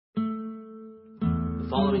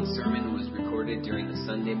following sermon was recorded during the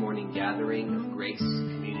Sunday morning gathering of Grace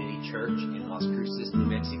Community Church in Las Cruces, New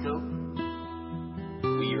Mexico.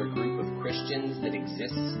 We are a group of Christians that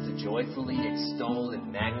exists to joyfully extol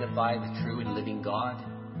and magnify the true and living God,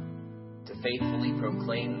 to faithfully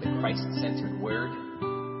proclaim the Christ-centered word,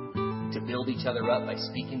 to build each other up by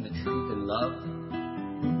speaking the truth in love,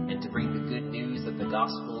 and to bring the good news of the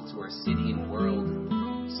gospel to our city and world,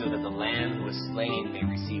 so that the Lamb who was slain may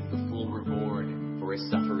receive the full reward for his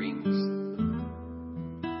sufferings.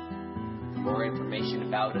 For more information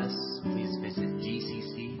about us, please visit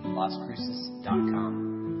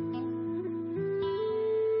gcclascruces.com.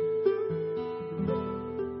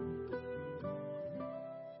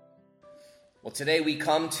 Well, today we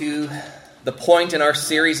come to the point in our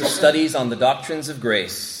series of studies on the doctrines of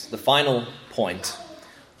grace, the final point.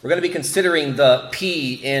 We're going to be considering the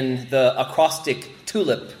P in the acrostic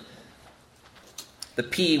TULIP. The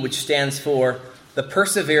P, which stands for the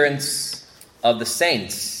perseverance of the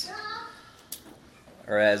saints,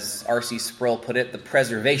 or as R.C. Sproul put it, the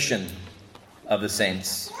preservation of the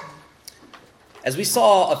saints. As we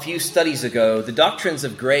saw a few studies ago, the doctrines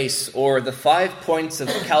of grace, or the 5 points of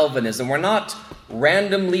Calvinism, were not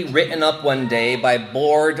randomly written up one day by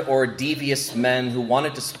bored or devious men who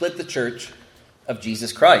wanted to split the church of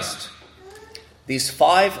Jesus Christ. These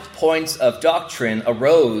 5 points of doctrine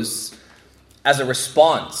arose as a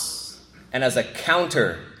response and as a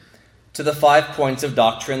counter to the 5 points of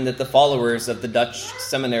doctrine that the followers of the Dutch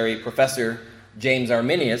seminary professor James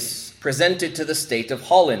Arminius presented to the state of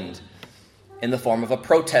Holland in the form of a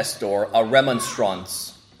protest or a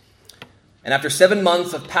remonstrance. And after 7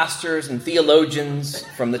 months of pastors and theologians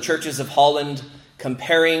from the churches of Holland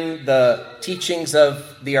comparing the teachings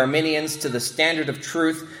of the Arminians to the standard of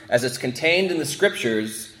truth as it's contained in the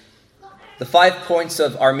scriptures, the 5 points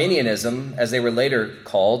of Arminianism, as they were later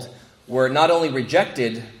called, were not only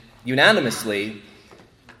rejected unanimously,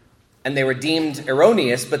 and they were deemed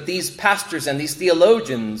erroneous, but these pastors and these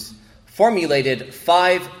theologians formulated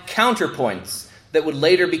 5 counterpoints that would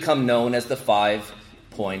later become known as the 5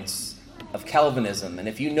 points of Calvinism. And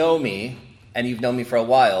if you know me, and you've known me for a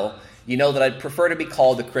while, you know that I'd prefer to be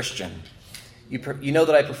called a Christian. You know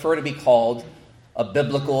that I prefer to be called a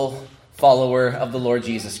biblical follower of the Lord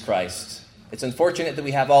Jesus Christ. It's unfortunate that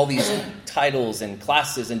we have all these titles and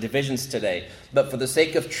classes and divisions today, but for the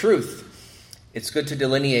sake of truth, it's good to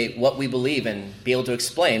delineate what we believe and be able to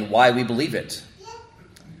explain why we believe it.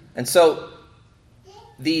 And so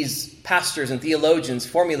these pastors and theologians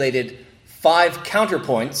formulated 5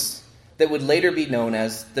 counterpoints that would later be known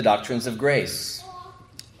as the doctrines of grace,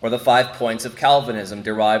 or the 5 points of Calvinism,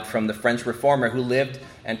 derived from the French reformer who lived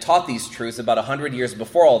and taught these truths about 100 years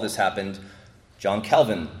before all this happened, John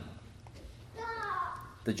Calvin,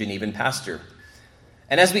 the Genevan pastor.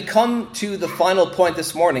 And as we come to the final point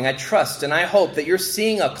this morning, I trust and I hope that you're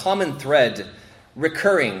seeing a common thread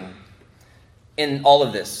recurring in all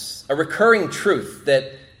of this, a recurring truth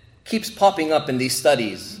that keeps popping up in these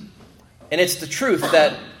studies. And it's the truth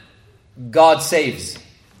that God saves.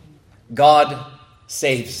 God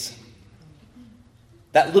saves.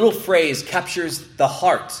 That little phrase captures the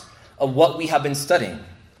heart of what we have been studying.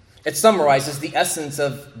 It summarizes the essence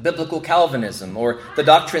of biblical Calvinism, or the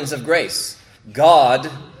doctrines of grace. God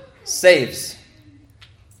saves.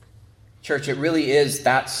 Church, it really is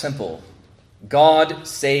that simple. God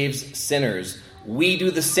saves sinners. We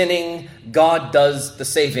do the sinning, God does the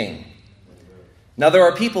saving. Now, there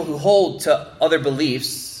are people who hold to other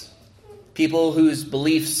beliefs, people whose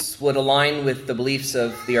beliefs would align with the beliefs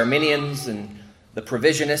of the Arminians and the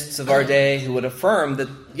provisionists of our day, who would affirm that,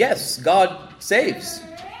 yes, God saves.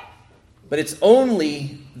 But it's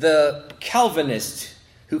only the Calvinist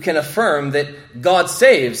who can affirm that God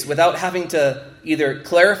saves without having to either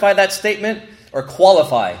clarify that statement or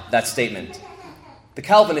qualify that statement. The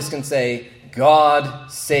Calvinist can say, God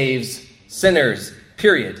saves sinners,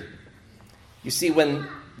 period. You see, when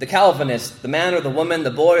the Calvinist, the man or the woman,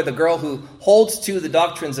 the boy or the girl who holds to the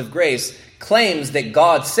doctrines of grace, claims that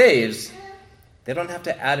God saves, they don't have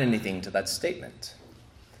to add anything to that statement.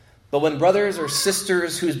 But when brothers or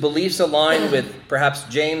sisters whose beliefs align with perhaps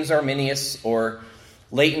James Arminius or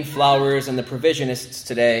Leighton Flowers and the provisionists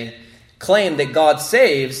today claim that God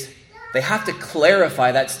saves, they have to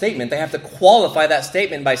clarify that statement. They have to qualify that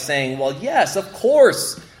statement by saying, well, yes, of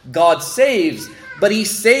course, God saves, but he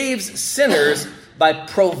saves sinners by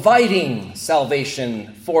providing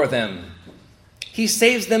salvation for them. He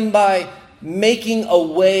saves them by making a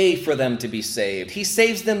way for them to be saved. He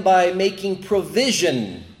saves them by making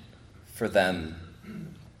provision for them.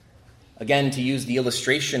 Again, to use the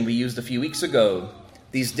illustration we used a few weeks ago,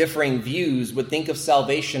 these differing views would think of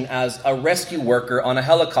salvation as a rescue worker on a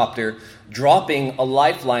helicopter dropping a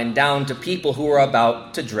lifeline down to people who are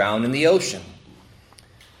about to drown in the ocean.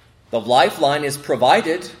 The lifeline is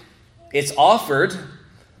provided, it's offered,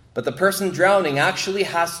 but the person drowning actually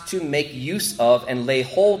has to make use of and lay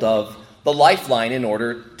hold of the lifeline in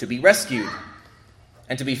order to be rescued.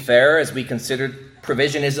 And to be fair, as we considered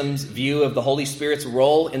provisionism's view of the Holy Spirit's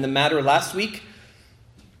role in the matter last week,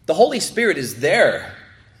 the Holy Spirit is there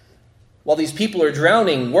while these people are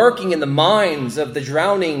drowning, working in the minds of the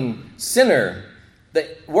drowning sinner,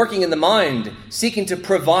 working in the mind, seeking to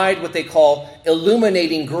provide what they call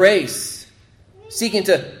illuminating grace, seeking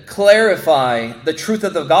to clarify the truth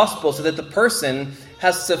of the gospel so that the person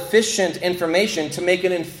has sufficient information to make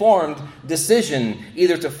an informed decision,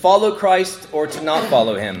 either to follow Christ or to not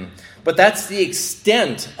follow him. But that's the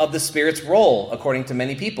extent of the Spirit's role, according to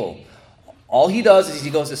many people. All he does is he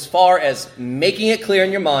goes as far as making it clear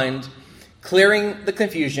in your mind, clearing the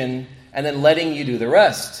confusion, and then letting you do the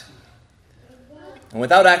rest. And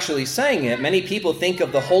without actually saying it, many people think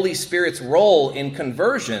of the Holy Spirit's role in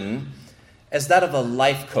conversion as that of a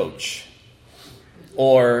life coach,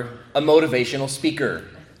 or a motivational speaker,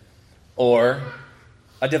 or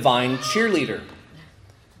a divine cheerleader.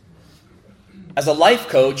 As a life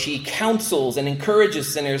coach, he counsels and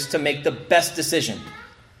encourages sinners to make the best decision.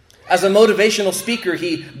 As a motivational speaker,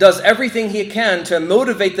 he does everything he can to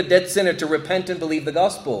motivate the dead sinner to repent and believe the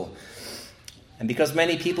gospel. And because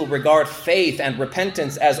many people regard faith and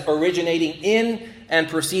repentance as originating in and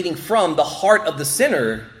proceeding from the heart of the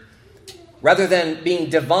sinner, rather than being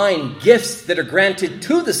divine gifts that are granted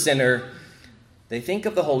to the sinner, they think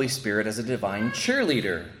of the Holy Spirit as a divine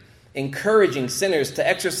cheerleader, encouraging sinners to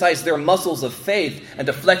exercise their muscles of faith and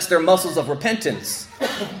to flex their muscles of repentance.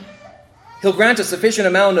 He'll grant a sufficient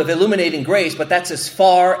amount of illuminating grace, but that's as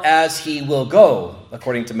far as he will go,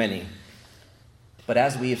 according to many. But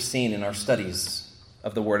as we have seen in our studies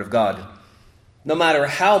of the Word of God, no matter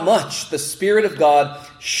how much the Spirit of God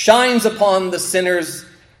shines upon the sinner's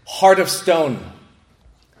heart of stone,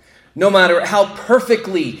 no matter how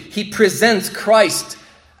perfectly he presents Christ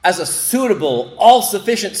as a suitable,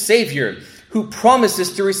 all-sufficient Savior who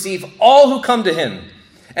promises to receive all who come to him,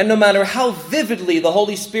 and no matter how vividly the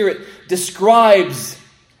Holy Spirit describes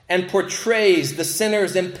and portrays the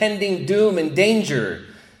sinner's impending doom and danger,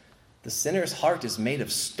 the sinner's heart is made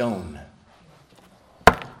of stone.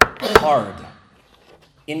 Hard.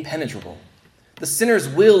 Impenetrable. The sinner's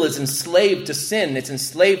will is enslaved to sin. It's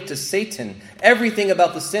enslaved to Satan. Everything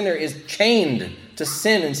about the sinner is chained to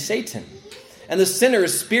sin and Satan. And the sinner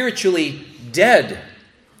is spiritually dead.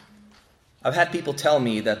 I've had people tell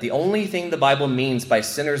me that the only thing the Bible means by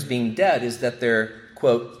sinners being dead is that they're,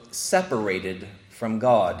 quote, separated from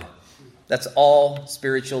God. That's all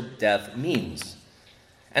spiritual death means.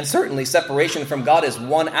 And certainly separation from God is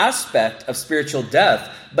one aspect of spiritual death.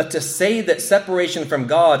 But to say that separation from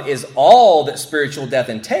God is all that spiritual death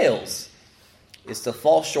entails is to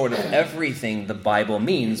fall short of everything the Bible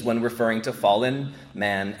means when referring to fallen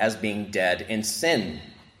man as being dead in sin.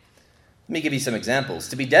 Let me give you some examples.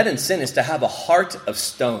 To be dead in sin is to have a heart of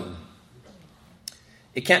stone.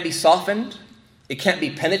 It can't be softened. It can't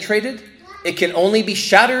be penetrated. It can only be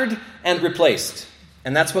shattered and replaced.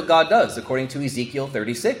 And that's what God does, according to Ezekiel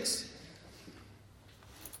 36.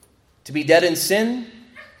 To be dead in sin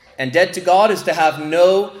and dead to God is to have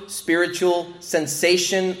no spiritual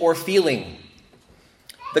sensation or feeling.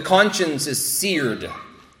 The conscience is seared.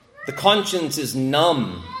 The conscience is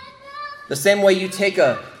numb. The same way you take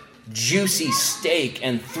a juicy steak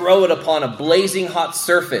and throw it upon a blazing hot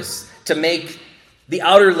surface to make the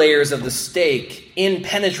outer layers of the steak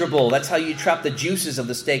impenetrable. That's how you trap the juices of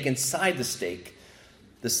the steak inside the steak.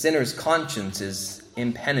 The sinner's conscience is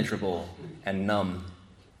impenetrable and numb.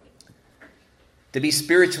 To be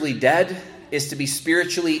spiritually dead is to be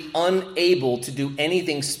spiritually unable to do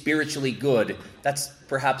anything spiritually good. That's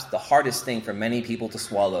perhaps the hardest thing for many people to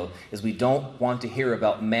swallow, is we don't want to hear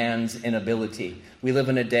about man's inability. We live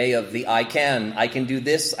in a day of the I can do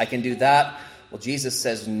this, I can do that. Well, Jesus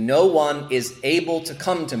says, no one is able to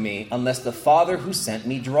come to me unless the Father who sent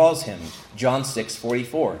me draws him. John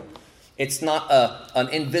 6:44. It's not an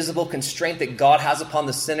invisible constraint that God has upon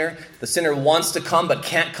the sinner. The sinner wants to come but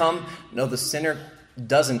can't come. No, the sinner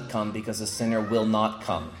doesn't come because the sinner will not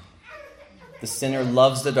come. The sinner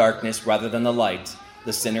loves the darkness rather than the light.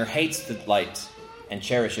 The sinner hates the light and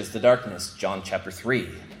cherishes the darkness. John chapter 3.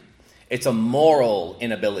 It's a moral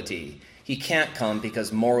inability. He can't come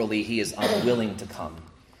because morally he is unwilling to come.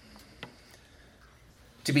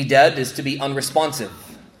 To be dead is to be unresponsive.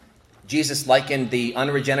 Jesus likened the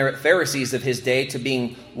unregenerate Pharisees of his day to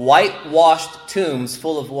being whitewashed tombs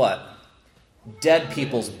full of what? Dead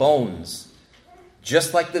people's bones.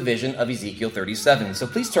 Just like the vision of Ezekiel 37. So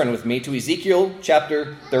please turn with me to Ezekiel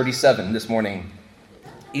chapter 37 this morning.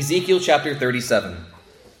 Ezekiel chapter 37.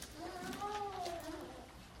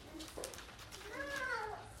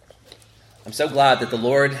 I'm so glad that the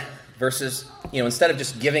Lord instead of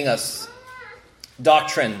just giving us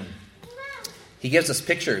doctrine, he gives us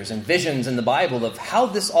pictures and visions in the Bible of how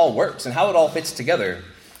this all works and how it all fits together.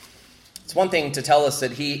 It's one thing to tell us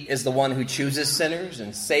that he is the one who chooses sinners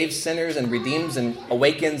and saves sinners and redeems and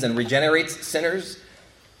awakens and regenerates sinners.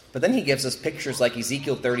 But then he gives us pictures like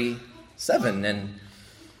Ezekiel 37 and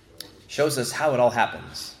shows us how it all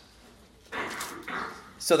happens.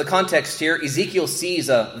 So the context here, Ezekiel sees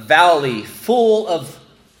a valley full of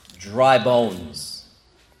dry bones.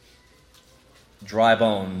 Dry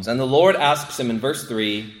bones. And the Lord asks him in verse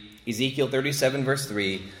 3, Ezekiel 37 verse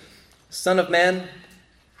 3, Son of man,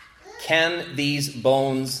 can these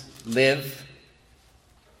bones live?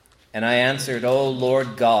 And I answered, O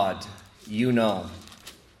Lord God, you know.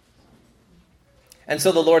 And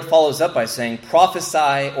so the Lord follows up by saying,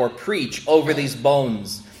 prophesy or preach over these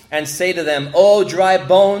bones and say to them, O dry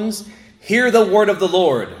bones, hear the word of the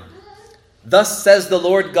Lord. Thus says the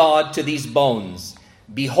Lord God to these bones,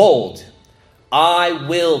 behold, I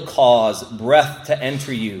will cause breath to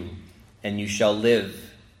enter you, and you shall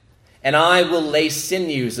live. And I will lay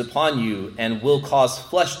sinews upon you, and will cause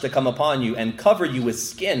flesh to come upon you, and cover you with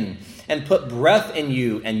skin, and put breath in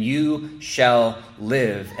you, and you shall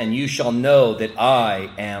live, and you shall know that I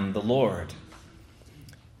am the Lord.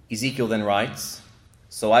 Ezekiel then writes,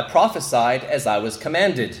 So I prophesied as I was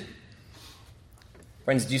commanded.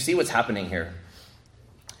 Friends, do you see what's happening here?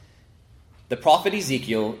 The prophet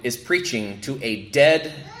Ezekiel is preaching to a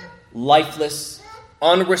dead, lifeless,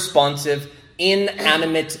 unresponsive,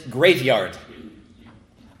 inanimate graveyard.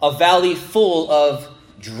 A valley full of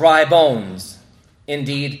dry bones.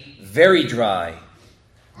 Indeed, very dry.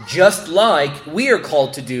 Just like we are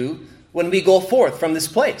called to do when we go forth from this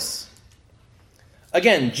place.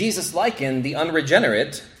 Again, Jesus likened the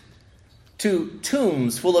unregenerate to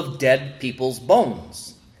tombs full of dead people's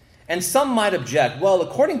bones. And some might object, well,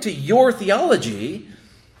 according to your theology,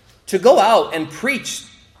 to go out and preach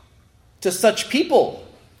to such people,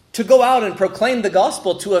 to go out and proclaim the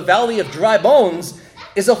gospel to a valley of dry bones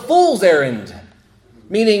is a fool's errand.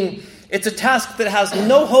 Meaning, it's a task that has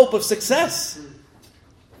no hope of success.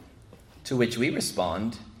 To which we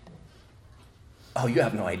respond, oh, you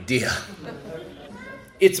have no idea.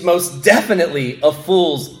 It's most definitely a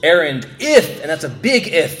fool's errand if, and that's a big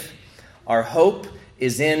if, our hope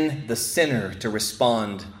is in the sinner to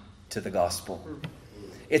respond to the gospel.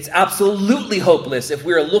 It's absolutely hopeless if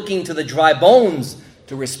we are looking to the dry bones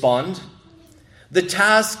to respond. The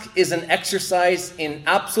task is an exercise in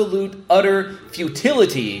absolute, utter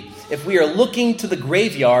futility if we are looking to the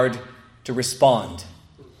graveyard to respond.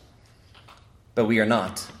 But we are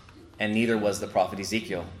not, and neither was the prophet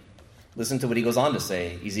Ezekiel. Listen to what he goes on to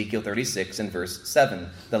say, Ezekiel 36 and verse 7,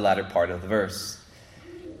 the latter part of the verse.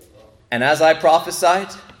 And as I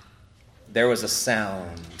prophesied, there was a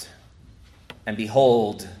sound, and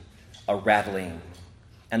behold, a rattling.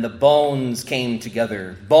 And the bones came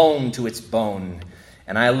together, bone to its bone.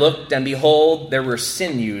 And I looked, and behold, there were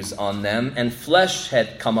sinews on them, and flesh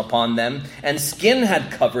had come upon them, and skin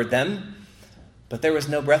had covered them, but there was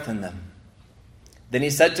no breath in them. Then he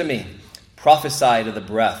said to me, prophesy to the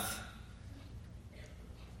breath.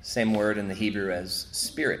 Same word in the Hebrew as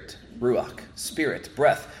spirit, ruach, spirit,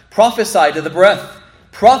 breath. Prophesy to the breath.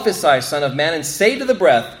 Prophesy, son of man, and say to the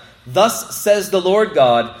breath, thus says the Lord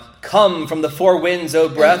God, come from the four winds, O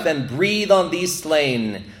breath, and breathe on these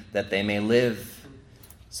slain, that they may live.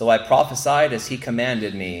 So I prophesied as he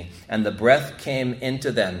commanded me, and the breath came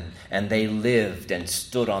into them, and they lived and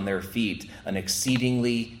stood on their feet, an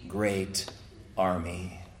exceedingly great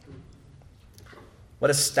army.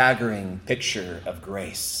 What a staggering picture of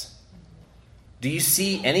grace. Do you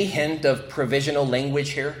see any hint of provisional language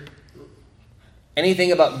here?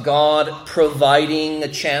 Anything about God providing a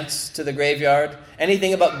chance to the graveyard?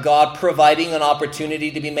 Anything about God providing an opportunity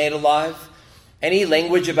to be made alive? Any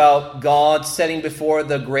language about God setting before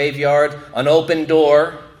the graveyard an open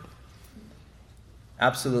door?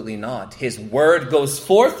 Absolutely not. His word goes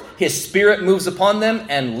forth, his spirit moves upon them,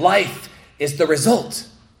 and life is the result.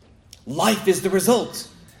 Life is the result.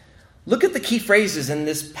 Look at the key phrases in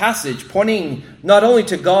this passage, pointing not only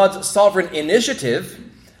to God's sovereign initiative,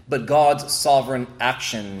 but God's sovereign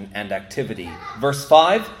action and activity. Verse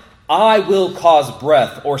 5, I will cause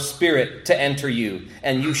breath or spirit to enter you,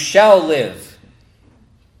 and you shall live.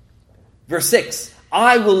 Verse 6,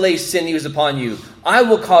 I will lay sinews upon you. I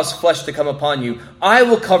will cause flesh to come upon you. I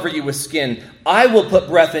will cover you with skin. I will put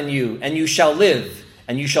breath in you, and you shall live,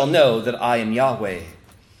 and you shall know that I am Yahweh.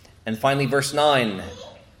 And finally, verse 9,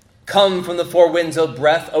 come from the four winds, O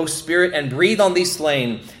breath, O spirit, and breathe on these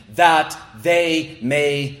slain, that they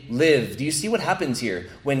may live. Do you see what happens here?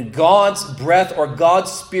 When God's breath or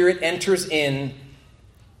God's spirit enters in,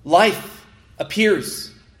 life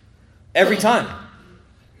appears every time.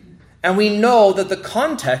 And we know that the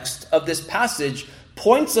context of this passage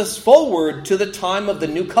points us forward to the time of the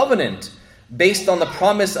new covenant, based on the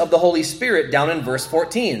promise of the Holy Spirit down in verse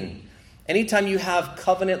 14. Anytime you have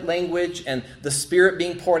covenant language and the Spirit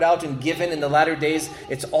being poured out and given in the latter days,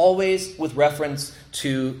 it's always with reference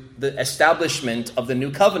to the establishment of the new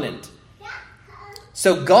covenant.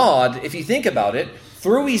 So God, if you think about it,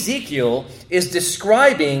 through Ezekiel, is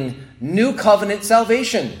describing new covenant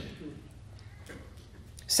salvation.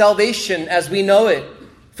 Salvation as we know it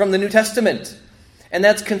from the New Testament. And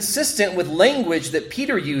that's consistent with language that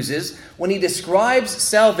Peter uses when he describes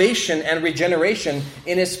salvation and regeneration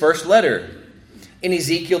in his first letter. In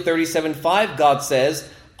Ezekiel 37:5, God says,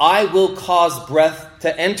 I will cause breath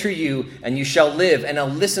to enter you, and you shall live. And now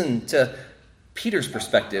listen to Peter's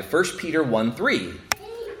perspective. 1 Peter 1:3.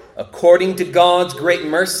 According to God's great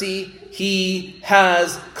mercy, he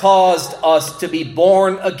has caused us to be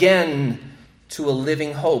born again to a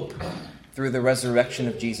living hope through the resurrection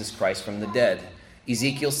of Jesus Christ from the dead.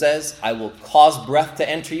 Ezekiel says, I will cause breath to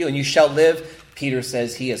enter you and you shall live. Peter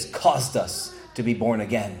says he has caused us to be born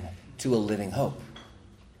again to a living hope.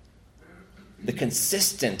 The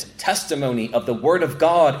consistent testimony of the Word of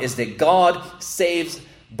God is that God saves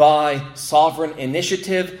by sovereign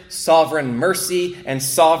initiative, sovereign mercy, and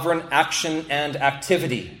sovereign action and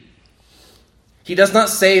activity. He does not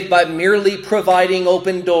save by merely providing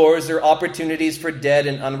open doors or opportunities for dead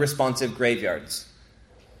and unresponsive graveyards.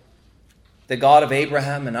 The God of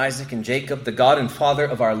Abraham and Isaac and Jacob, the God and Father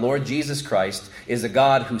of our Lord Jesus Christ, is a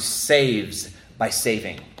God who saves by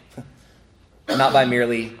saving, not by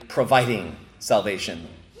merely providing salvation.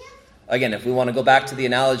 Again, if we want to go back to the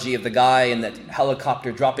analogy of the guy in that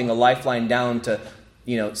helicopter dropping a lifeline down to,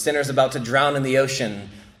 sinners about to drown in the ocean,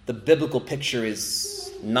 the biblical picture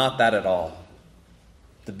is not that at all.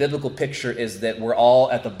 The biblical picture is that we're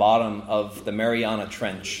all at the bottom of the Mariana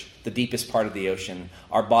Trench, the deepest part of the ocean.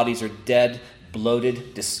 Our bodies are dead,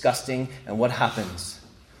 bloated, disgusting, and what happens?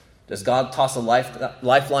 Does God toss a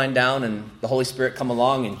lifeline down and the Holy Spirit come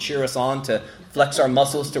along and cheer us on to flex our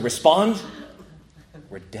muscles to respond?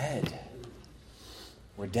 We're dead.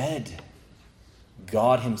 We're dead.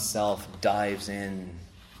 God himself dives in.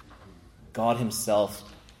 God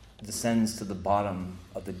himself descends to the bottom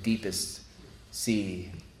of the deepest sea.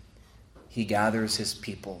 He gathers his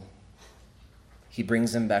people. He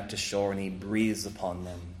brings them back to shore and he breathes upon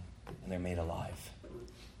them and they're made alive.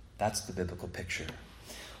 That's the biblical picture.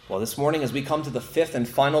 Well, this morning as we come to the fifth and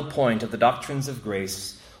final point of the doctrines of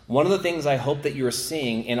grace, one of the things I hope that you are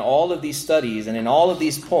seeing in all of these studies and in all of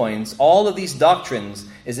these points, all of these doctrines,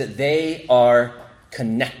 is that they are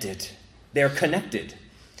connected. They're connected.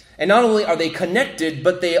 And not only are they connected,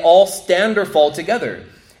 but they all stand or fall together.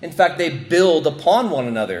 In fact, they build upon one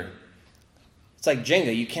another. It's like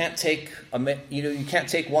Jenga. You can't take you can't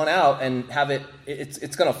take one out and have it.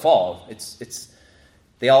 It's going to fall.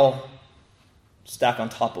 They all stack on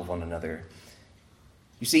top of one another.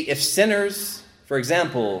 You see, if sinners, for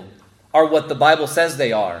example, are what the Bible says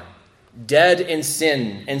they are, dead in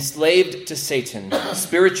sin, enslaved to Satan,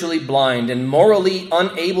 spiritually blind, and morally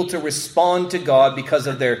unable to respond to God because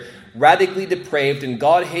of their radically depraved and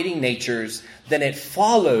God-hating natures, then it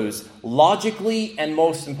follows logically and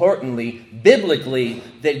most importantly, biblically,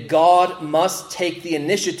 that God must take the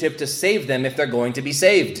initiative to save them if they're going to be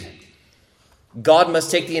saved. God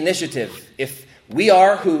must take the initiative. If we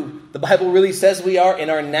are who the Bible really says we are in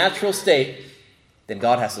our natural state, then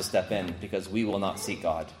God has to step in because we will not seek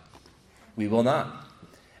God. We will not.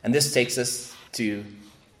 And this takes us to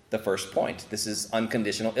the first point. This is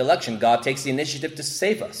unconditional election. God takes the initiative to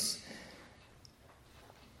save us.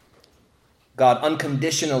 God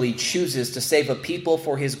unconditionally chooses to save a people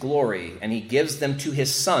for his glory, and he gives them to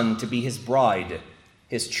his Son to be his bride,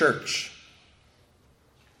 his church,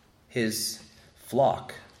 his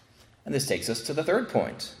flock. And this takes us to the third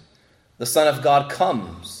point. The Son of God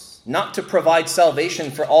comes, not to provide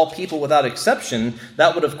salvation for all people without exception.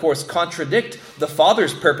 That would, of course, contradict the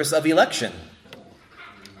Father's purpose of election.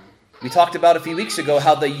 We talked about a few weeks ago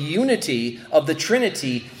how the unity of the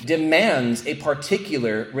Trinity demands a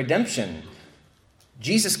particular redemption.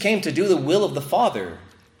 Jesus came to do the will of the Father.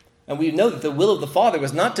 And we know that the will of the Father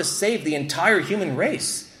was not to save the entire human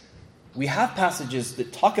race. we have passages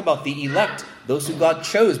that talk about the elect, those who God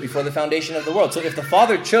chose before the foundation of the world. So if the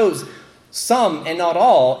Father chose some and not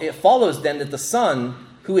all, it follows then that the Son,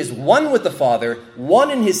 who is one with the Father,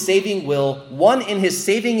 one in his saving will, one in his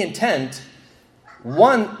saving intent,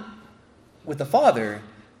 one with the Father,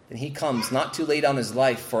 then he comes not to lay down his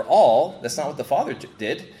life for all. That's not what the Father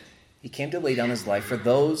did. He came to lay down his life for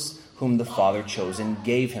those whom the Father chose and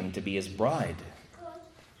gave him to be his bride.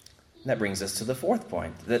 And that brings us to the fourth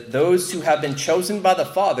point, that those who have been chosen by the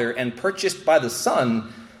Father and purchased by the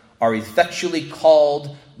Son are effectually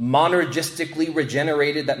called, monergistically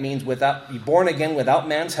regenerated, that means born again without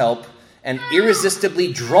man's help, and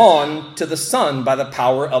irresistibly drawn to the Son by the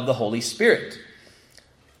power of the Holy Spirit.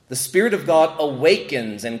 The Spirit of God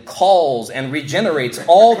awakens and calls and regenerates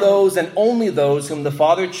all those and only those whom the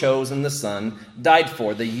Father chose and the Son died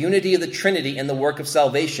for. The unity of the Trinity in the work of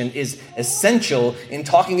salvation is essential in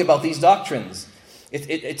talking about these doctrines.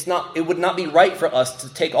 It would not be right for us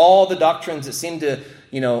to take all the doctrines that seem to,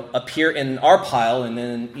 appear in our pile, and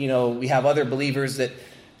then, we have other believers that,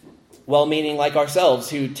 well-meaning like ourselves,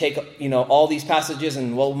 who take, all these passages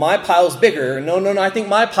and, well, my pile's bigger. No, I think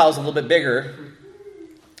my pile's a little bit bigger.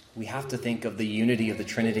 We have to think of the unity of the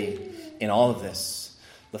Trinity in all of this.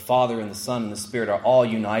 The Father and the Son and the Spirit are all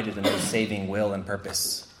united in their saving will and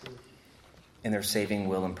purpose.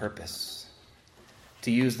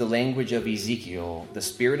 To use the language of Ezekiel, the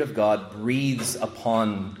Spirit of God breathes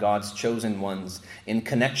upon God's chosen ones in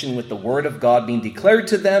connection with the Word of God being declared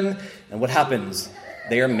to them. And what happens?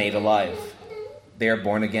 They are made alive. They are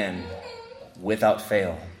born again without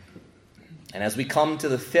fail. And as we come to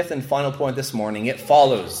the fifth and final point this morning, it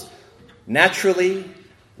follows naturally,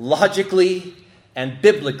 logically, and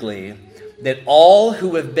biblically that all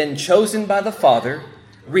who have been chosen by the Father,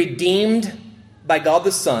 redeemed by God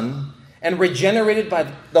the Son, and regenerated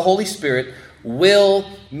by the Holy Spirit will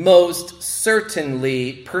most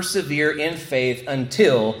certainly persevere in faith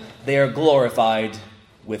until they are glorified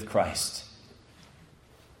with Christ.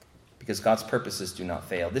 Because God's purposes do not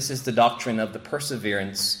fail. This is the doctrine of the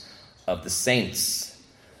perseverance of the saints.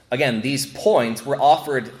 Again, these points were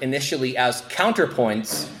offered initially as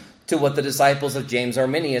counterpoints to what the disciples of James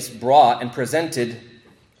Arminius brought and presented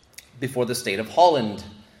before the state of Holland.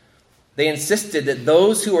 They insisted that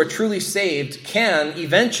those who are truly saved can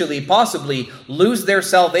eventually, possibly, lose their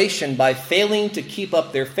salvation by failing to keep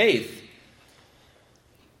up their faith.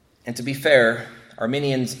 And to be fair,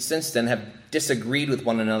 Arminians since then have disagreed with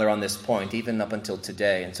one another on this point, even up until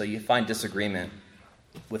today. And so you find disagreement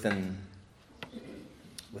within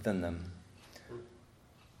them.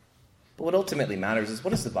 But what ultimately matters is, what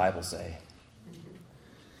does the Bible say?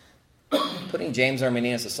 Putting James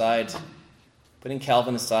Arminius aside, putting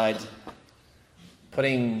Calvin aside,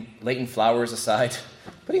 putting Leighton Flowers aside,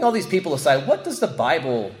 putting all these people aside, what does the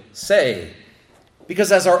Bible say?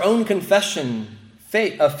 Because as our own confession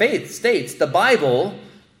of faith states, the Bible,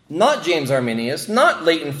 not James Arminius, not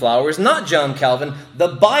Leighton Flowers, not John Calvin, the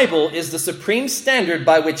Bible is the supreme standard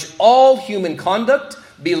by which all human conduct,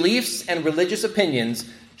 beliefs, and religious opinions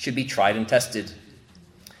should be tried and tested.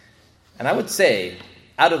 And I would say,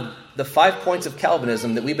 out of the 5 points of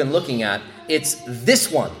Calvinism that we've been looking at, it's this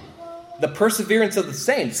one, the perseverance of the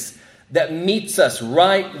saints, that meets us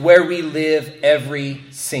right where we live every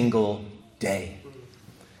single day.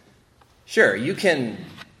 Sure, you can,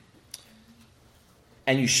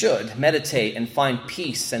 and you should, meditate and find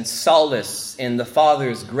peace and solace in the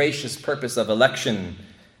Father's gracious purpose of election.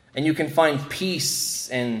 And you can find peace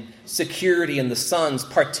and security in the Son's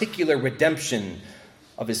particular redemption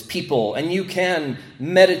of his people. And you can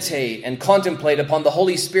meditate and contemplate upon the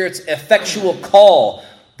Holy Spirit's effectual call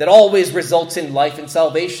that always results in life and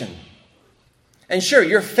salvation. And sure,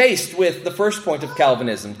 you're faced with the first point of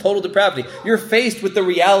Calvinism, total depravity. You're faced with the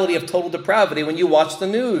reality of total depravity when you watch the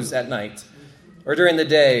news at night or during the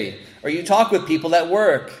day, or you talk with people at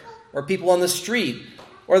work, or people on the street,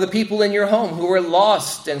 or the people in your home who are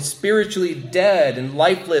lost and spiritually dead and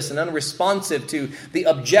lifeless and unresponsive to the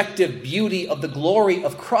objective beauty of the glory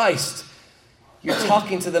of Christ. You're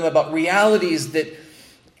talking to them about realities that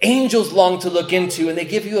angels long to look into, and they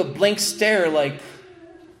give you a blank stare like,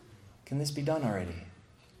 can this be done already?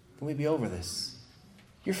 Can we be over this?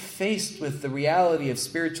 You're faced with the reality of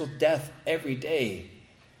spiritual death every day.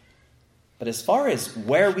 But as far as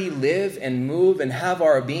where we live and move and have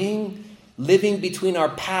our being, living between our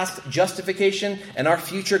past justification and our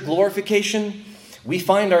future glorification, we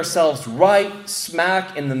find ourselves right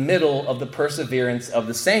smack in the middle of the perseverance of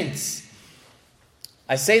the saints.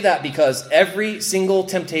 I say that because every single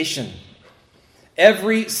temptation,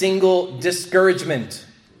 every single discouragement,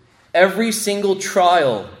 every single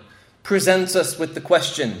trial presents us with the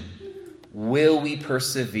question, Will we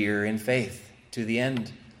persevere in faith to the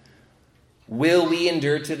end? Will we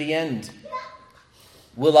endure to the end?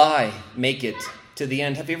 Will I make it to the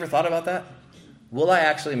end? Have you ever thought about that? Will I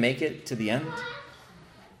actually make it to the end?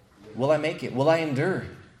 Will I make it? Will I endure?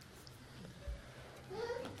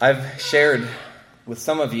 I've shared with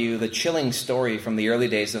some of you the chilling story from the early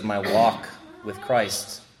days of my walk with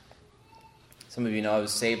Christ. Some of you know I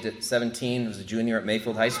was saved at 17. I was a junior at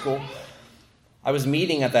Mayfield High School. I was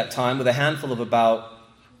meeting at that time with a handful of about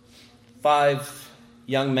 5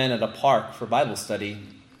 young men at a park for Bible study.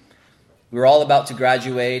 We were all about to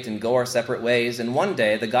graduate and go our separate ways. And one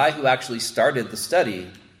day, the guy who actually started the study,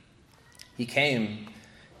 he came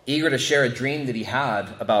eager to share a dream that he had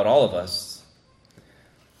about all of us.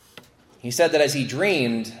 He said that as he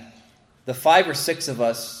dreamed, the 5 or 6 of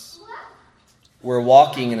us were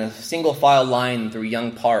walking in a single file line through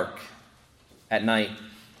Young Park at night.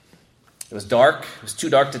 It was dark. It was too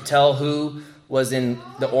dark to tell who was in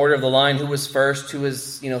the order of the line, who was first, who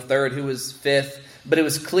was third, who was fifth. But it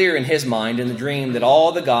was clear in his mind in the dream that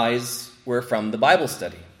all the guys were from the Bible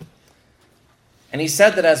study. And he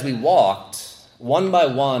said that as we walked, one by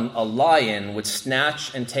one, a lion would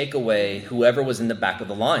snatch and take away whoever was in the back of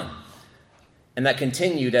the line. And that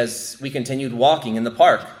continued as we continued walking in the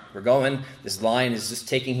park. We're going, this lion is just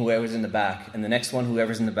taking whoever's in the back, and the next one,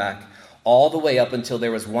 whoever's in the back, all the way up until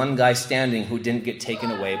there was one guy standing who didn't get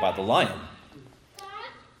taken away by the lion.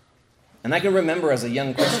 And I can remember as a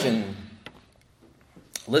young Christian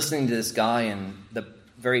listening to this guy and the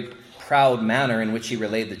very proud manner in which he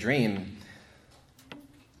relayed the dream.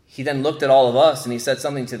 He then looked at all of us and he said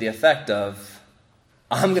something to the effect of,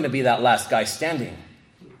 I'm going to be that last guy standing.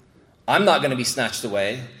 I'm not going to be snatched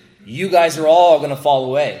away. You guys are all going to fall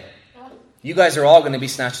away. You guys are all going to be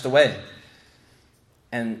snatched away.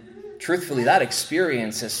 And truthfully, that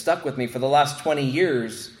experience has stuck with me for the last 20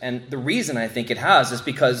 years. And the reason I think it has is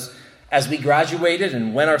because as we graduated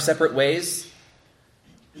and went our separate ways,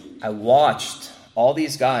 I watched all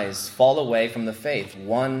these guys fall away from the faith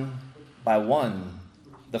one by one.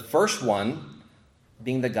 The first one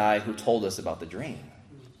being the guy who told us about the dream.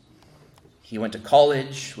 He went to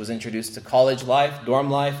college, was introduced to college life, dorm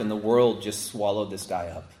life, and the world just swallowed this guy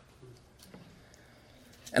up.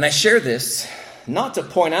 And I share this not to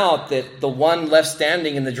point out that the one left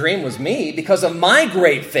standing in the dream was me because of my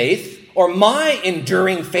great faith or my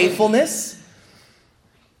enduring faithfulness,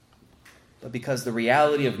 but because the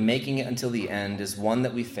reality of making it until the end is one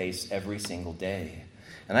that we face every single day.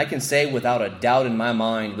 And I can say without a doubt in my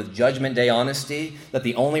mind, with Judgment Day honesty, that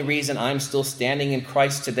the only reason I'm still standing in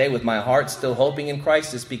Christ today with my heart still hoping in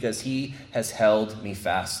Christ is because He has held me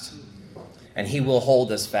fast. And He will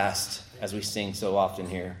hold us fast, as we sing so often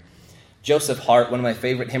here. Joseph Hart, one of my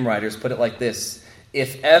favorite hymn writers, put it like this: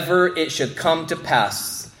 if ever it should come to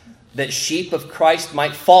pass that sheep of Christ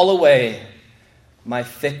might fall away, my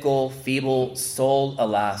fickle, feeble soul,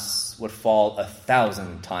 alas, would fall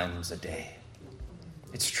 1,000 times a day.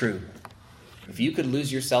 It's true. If you could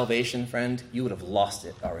lose your salvation, friend, you would have lost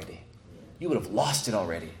it already. You would have lost it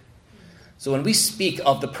already. So when we speak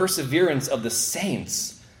of the perseverance of the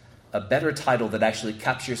saints, a better title that actually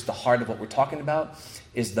captures the heart of what we're talking about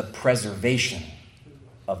is the preservation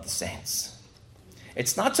of the saints.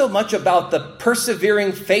 It's not so much about the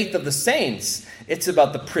persevering faith of the saints. It's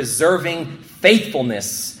about the preserving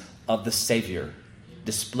faithfulness of the Savior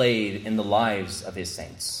displayed in the lives of His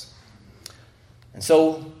saints. And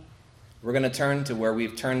so we're going to turn to where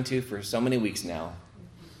we've turned to for so many weeks now,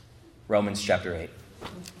 Romans chapter 8.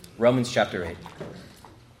 Romans chapter 8.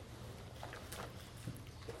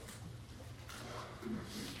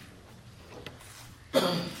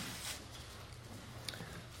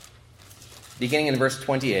 Beginning in verse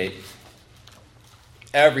 28.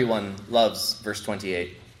 Everyone loves verse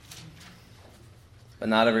 28. But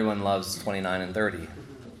not everyone loves 29 and 30.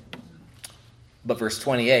 But verse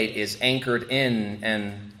 28 is anchored in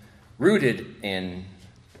and rooted in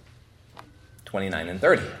 29 and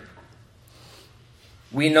 30.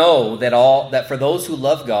 We know that for those who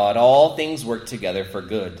love God, all things work together for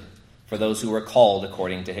good, for those who are called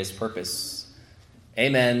according to His purpose.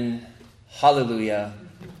 Amen. Hallelujah.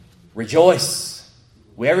 Rejoice.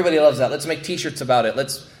 Everybody loves that. Let's make t-shirts about it.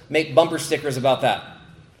 Let's make bumper stickers about that.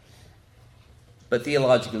 But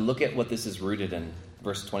theologically, look at what this is rooted in.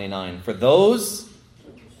 Verse 29. For those,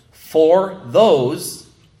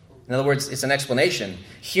 in other words, it's an explanation.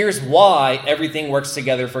 Here's why everything works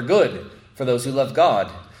together for good, for those who love God.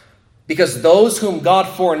 Because those whom God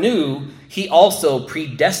foreknew, He also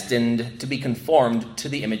predestined to be conformed to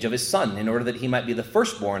the image of His Son, in order that He might be the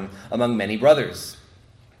firstborn among many brothers.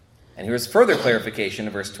 And here's further clarification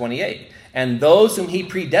in verse 28. And those whom he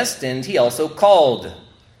predestined, he also called.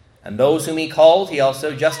 And those whom he called, he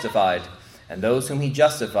also justified. And those whom he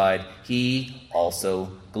justified, he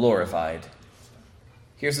also glorified.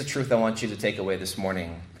 Here's the truth I want you to take away this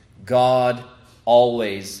morning. God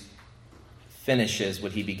always finishes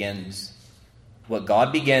what he begins. What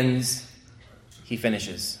God begins, he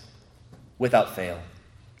finishes without fail.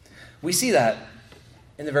 We see that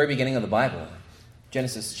in the very beginning of the Bible.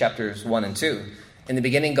 Genesis chapters 1 and 2. In the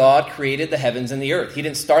beginning, God created the heavens and the earth. He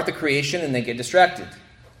didn't start the creation and then get distracted.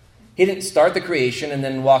 He didn't start the creation and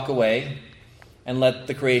then walk away and let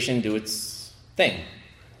the creation do its thing.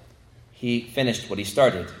 He finished what he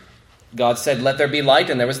started. God said, "Let there be light,"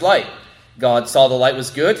 and there was light. God saw the light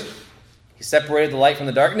was good. He separated the light from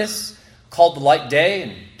the darkness, called the light day,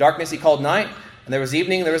 and darkness he called night. And there was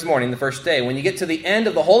evening, and there was morning the first day. When you get to the end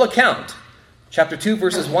of the whole account, chapter 2,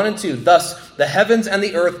 verses 1 and 2, thus the heavens and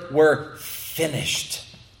the earth were finished.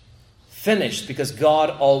 Finished, because God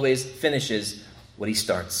always finishes what he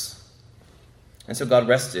starts. And so God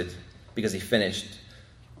rested because he finished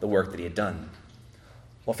the work that he had done.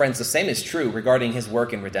 Well, friends, the same is true regarding his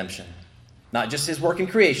work in redemption. Not just his work in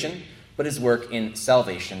creation, but his work in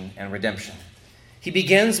salvation and redemption. He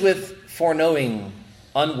begins with foreknowing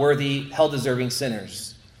unworthy, hell-deserving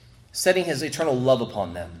sinners, setting his eternal love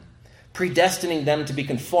upon them, predestining them to be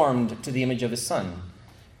conformed to the image of his Son.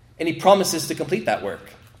 And he promises to complete that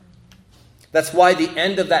work. That's why the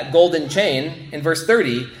end of that golden chain in verse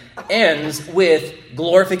 30 ends with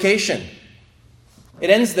glorification. It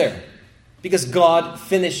ends there because God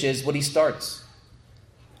finishes what he starts.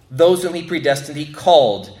 Those whom he predestined, he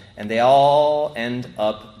called, and they all end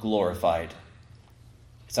up glorified.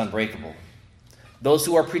 It's unbreakable. Those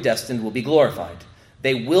who are predestined will be glorified.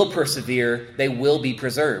 They will persevere. They will be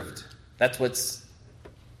preserved. That's what's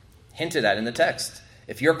hinted at in the text.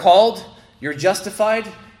 If you're called, you're justified,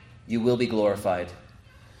 you will be glorified.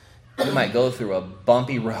 You might go through a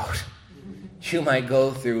bumpy road. You might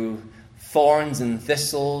go through thorns and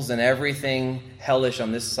thistles and everything hellish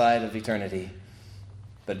on this side of eternity.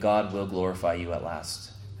 But God will glorify you at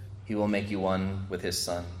last. He will make you one with his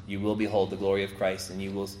Son. You will behold the glory of Christ, and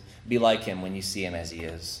you will be like him when you see him as he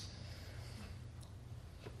is.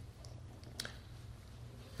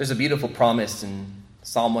 There's a beautiful promise in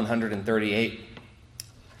Psalm 138,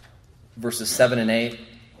 verses 7 and 8.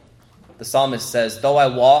 The psalmist says, "Though I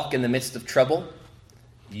walk in the midst of trouble,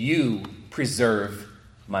 you preserve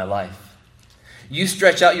my life. You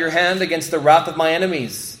stretch out your hand against the wrath of my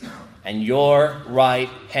enemies, and your right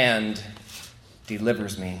hand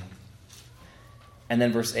delivers me." And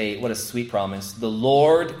then verse 8, what a sweet promise. "The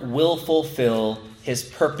Lord will fulfill his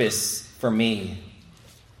purpose for me.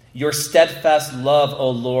 Your steadfast love, O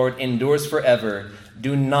Lord, endures forever.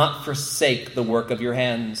 Do not forsake the work of your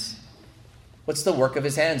hands." What's the work of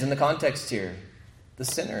his hands in the context here? The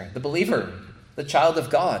sinner, the believer, the child of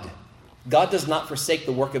God. God does not forsake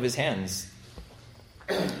the work of his hands.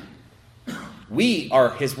 We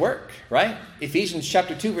are his work, right? Ephesians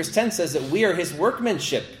chapter 2, verse 10 says that we are his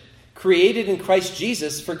workmanship, created in Christ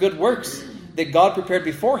Jesus for good works that God prepared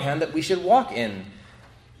beforehand that we should walk in.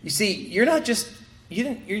 You see, I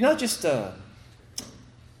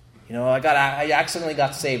accidentally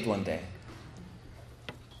got saved one day.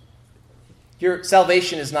 Your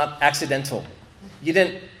salvation is not accidental. You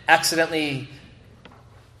didn't accidentally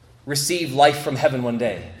receive life from heaven one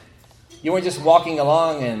day. You weren't just walking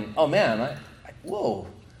along and, oh man, I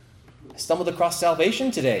stumbled across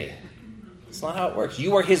salvation today. That's not how it works.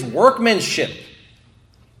 You are his workmanship.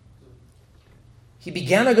 He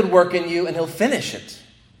began a good work in you, and he'll finish it.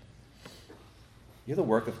 You're the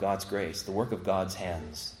work of God's grace, the work of God's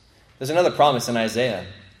hands. There's another promise in Isaiah.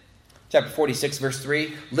 Chapter 46, verse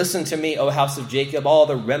 3. "Listen to me, O house of Jacob, all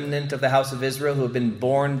the remnant of the house of Israel who have been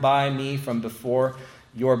born by me from before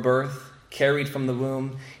your birth, carried from the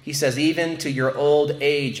womb." He says, "Even to your old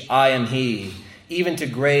age I am he. Even to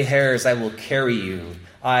gray hairs I will carry you.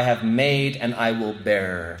 I have made and I will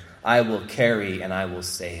bear. I will carry and I will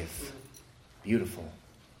save." Beautiful.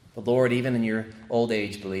 The Lord, even in your old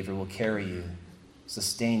age, believer, will carry you,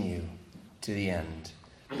 sustain you to the end.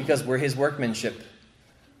 Because we're his workmanship.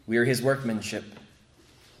 We are his workmanship.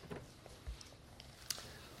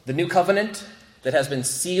 The new covenant that has been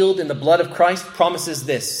sealed in the blood of Christ promises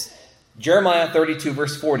this. Jeremiah 32,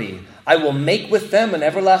 verse 40. "I will make with them an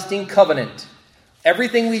everlasting covenant."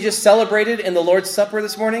 Everything we just celebrated in the Lord's Supper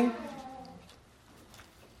this morning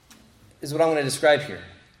is what I'm going to describe here.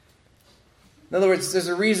 In other words, there's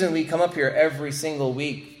a reason we come up here every single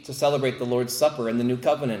week to celebrate the Lord's Supper and the new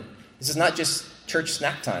covenant. This is not just church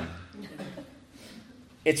snack time.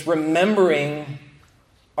 It's remembering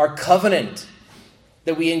our covenant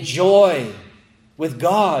that we enjoy with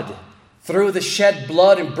God through the shed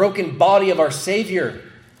blood and broken body of our Savior.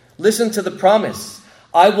 Listen to the promise.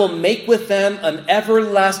 I will make with them an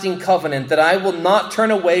everlasting covenant, that I will not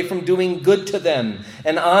turn away from doing good to them,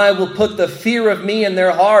 and I will put the fear of me in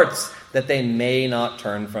their hearts, that they may not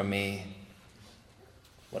turn from me.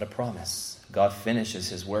 What a promise. God finishes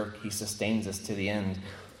his work. He sustains us to the end.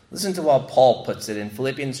 Listen to how Paul puts it in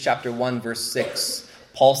Philippians chapter 1, verse 6.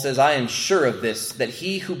 Paul says, I am sure of this, that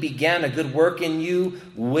he who began a good work in you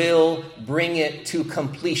will bring it to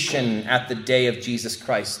completion at the day of Jesus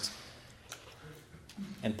Christ.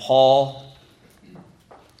 And Paul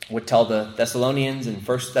would tell the Thessalonians in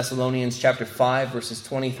 1 Thessalonians chapter 5, verses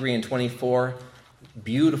 23 and 24,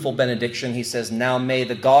 beautiful benediction. He says, now may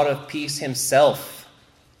the God of peace himself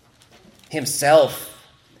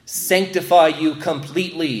sanctify you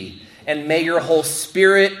completely, and may your whole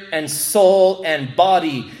spirit and soul and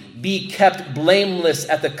body be kept blameless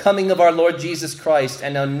at the coming of our Lord Jesus Christ.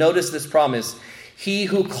 And now notice this promise. He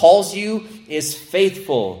who calls you is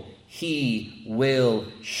faithful. He will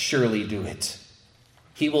surely do it.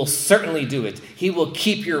 He will certainly do it. He will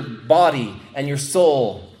keep your body and your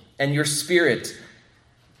soul and your spirit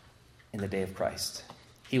in the day of Christ.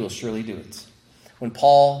 He will surely do it. When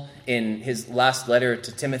Paul, in his last letter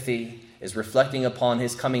to Timothy, is reflecting upon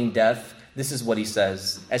his coming death, this is what he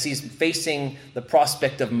says. As he's facing the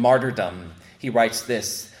prospect of martyrdom, he writes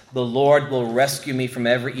this, the Lord will rescue me from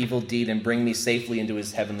every evil deed and bring me safely into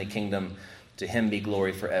his heavenly kingdom. To him be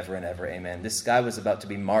glory forever and ever. Amen. This guy was about to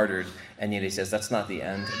be martyred, and yet he says, that's not the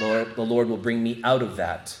end. The Lord will bring me out of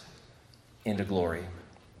that into glory.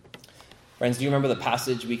 Friends, do you remember the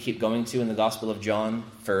passage we keep going to in the Gospel of John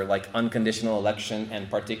for like unconditional election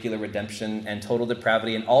and particular redemption and total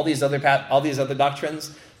depravity and all these other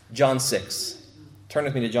doctrines? John 6. Turn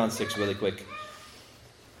with me to John 6 really quick.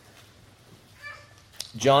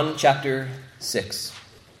 John chapter 6.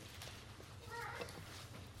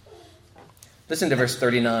 Listen to verse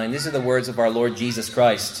 39. These are the words of our Lord Jesus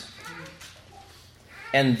Christ.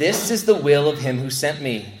 And this is the will of him who sent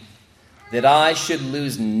me, that I should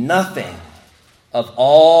lose nothing of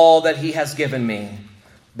all that he has given me,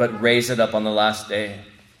 but raise it up on the last day.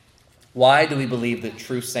 Why do we believe that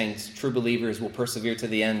true saints, true believers will persevere to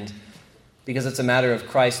the end? Because it's a matter of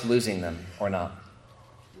Christ losing them or not.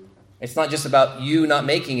 It's not just about you not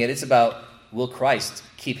making it. It's about, will Christ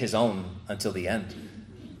keep his own until the end?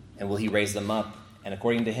 And will he raise them up? And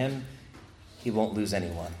according to him, he won't lose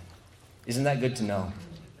anyone. Isn't that good to know?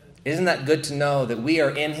 Isn't that good to know that we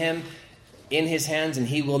are in him, in his hands, and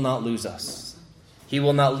he will not lose us? He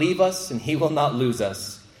will not leave us, and he will not lose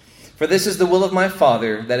us. For this is the will of my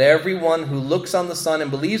Father, that everyone who looks on the Son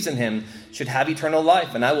and believes in him should have eternal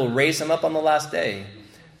life, and I will raise him up on the last day.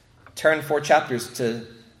 Turn 4 chapters to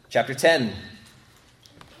chapter 10.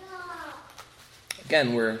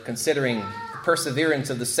 Again, we're considering the perseverance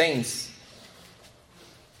of the saints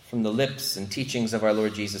from the lips and teachings of our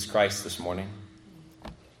Lord Jesus Christ this morning.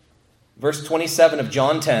 Verse 27 of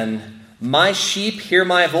John 10, my sheep hear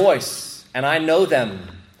my voice, and I know them,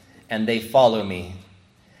 and they follow me.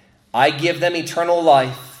 I give them eternal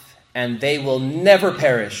life, and they will never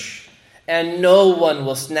perish, and no one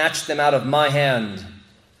will snatch them out of my hand.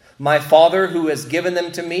 My Father who has given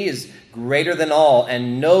them to me is greater than all,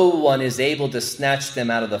 and no one is able to snatch them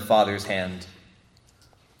out of the Father's hand.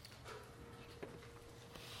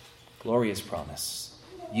 Glorious promise.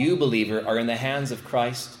 You, believer, are in the hands of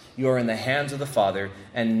Christ. You are in the hands of the Father,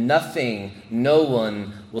 and nothing, no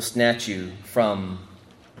one will snatch you from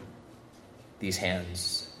these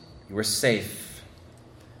hands. You are safe.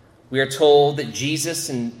 We are told that Jesus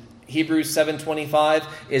in Hebrews 7:25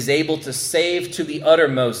 is able to save to the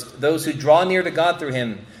uttermost those who draw near to God through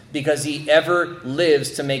him, because he ever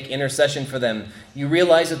lives to make intercession for them. You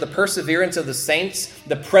realize that the perseverance of the saints,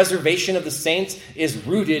 the preservation of the saints, is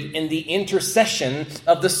rooted in the intercession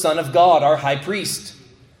of the Son of God, our high priest.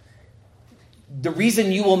 The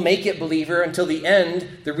reason you will make it, believer, until the end,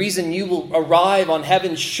 the reason you will arrive on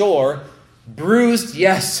heaven's shore, bruised,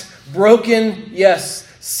 yes, broken, yes,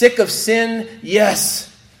 sick of sin, yes,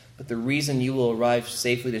 but the reason you will arrive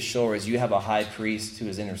safely to shore is you have a high priest who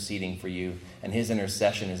is interceding for you, and his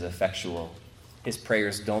intercession is effectual. His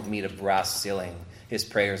prayers don't meet a brass ceiling. His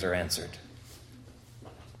prayers are answered.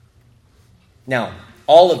 Now,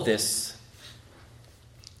 all of this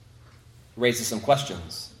raises some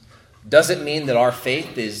questions. Does it mean that our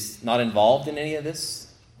faith is not involved in any of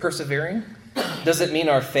this persevering? Does it mean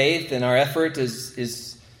our faith and our effort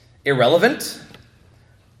is irrelevant?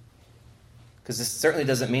 Because this certainly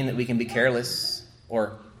doesn't mean that we can be careless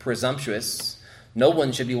or presumptuous. No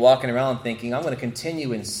one should be walking around thinking, I'm going to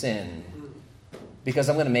continue in sin because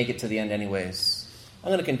I'm going to make it to the end anyways. I'm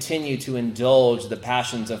going to continue to indulge the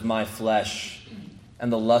passions of my flesh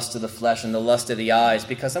and the lust of the flesh and the lust of the eyes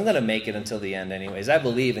because I'm going to make it until the end anyways. I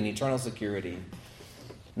believe in eternal security.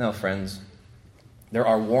 No, friends. There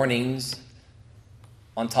are warnings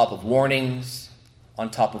on top of warnings on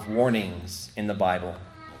top of warnings in the Bible.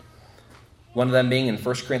 One of them being in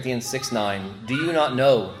 1 Corinthians 6:9. Do you not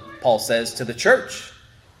know, Paul says to the church.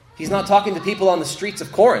 He's not talking to people on the streets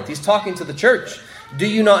of Corinth. He's talking to the church. Do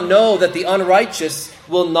you not know that the unrighteous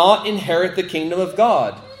will not inherit the kingdom of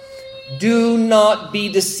God? Do not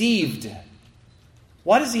be deceived.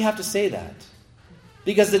 Why does he have to say that?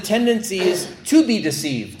 Because the tendency is to be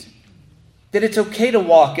deceived. That it's okay to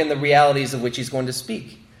walk in the realities of which he's going to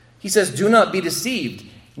speak. He says, do not be deceived.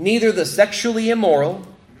 Neither the sexually immoral,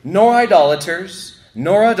 nor idolaters,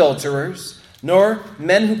 nor adulterers, nor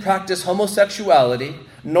men who practice homosexuality,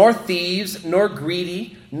 nor thieves, nor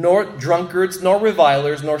greedy, nor drunkards, nor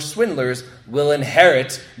revilers, nor swindlers will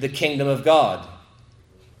inherit the kingdom of God.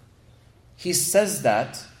 He says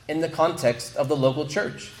that in the context of the local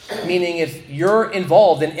church. Meaning if you're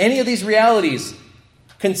involved in any of these realities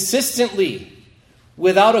consistently,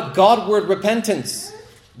 without a Godward repentance,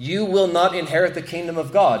 you will not inherit the kingdom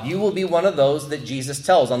of God. You will be one of those that Jesus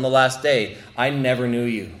tells on the last day, I never knew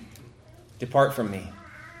you. Depart from me.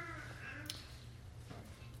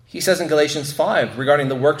 He says in Galatians 5 regarding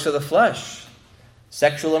the works of the flesh,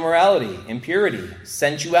 sexual immorality, impurity,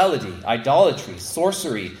 sensuality, idolatry,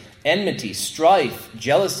 sorcery, enmity, strife,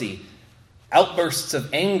 jealousy, outbursts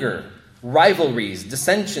of anger, rivalries,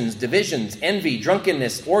 dissensions, divisions, envy,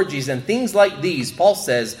 drunkenness, orgies, and things like these. Paul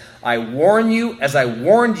says, I warn you, as I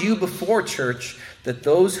warned you before, church, that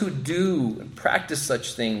those who do and practice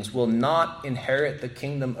such things will not inherit the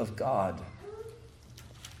kingdom of God.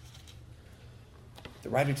 The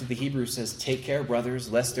writer to the Hebrews says, take care,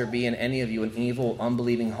 brothers, lest there be in any of you an evil,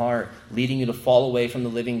 unbelieving heart, leading you to fall away from the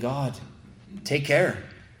living God. Take care.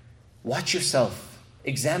 Watch yourself.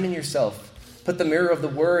 Examine yourself. Put the mirror of the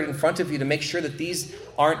word in front of you to make sure that these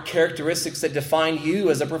aren't characteristics that define you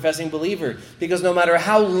as a professing believer. Because no matter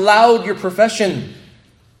how loud your profession,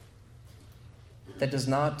 that does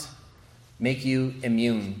not make you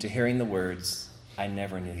immune to hearing the words, I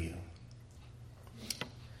never knew you.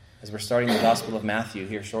 As we're starting the Gospel of Matthew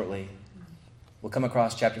here shortly, we'll come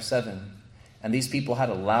across chapter 7. And these people had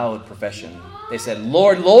a loud profession. They said,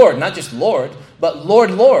 Lord, Lord, not just Lord, but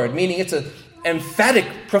Lord, Lord, meaning it's an emphatic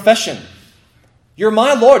profession. You're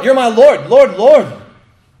my Lord, Lord, Lord.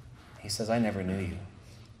 He says, I never knew you.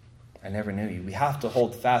 I never knew you. We have to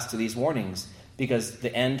hold fast to these warnings because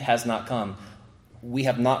the end has not come. We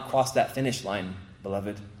have not crossed that finish line,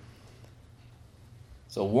 beloved.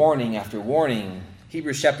 So warning after warning.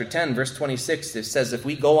 Hebrews chapter 10, verse 26, it says, if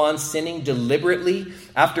we go on sinning deliberately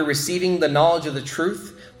after receiving the knowledge of the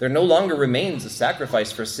truth, there no longer remains a sacrifice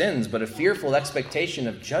for sins, but a fearful expectation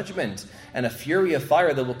of judgment and a fury of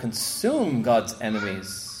fire that will consume God's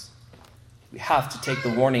enemies. We have to take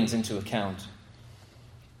the warnings into account.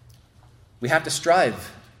 We have to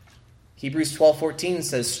strive. Hebrews 12:14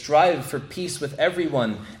 says, strive for peace with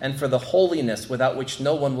everyone and for the holiness without which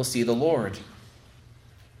no one will see the Lord.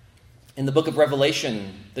 In the book of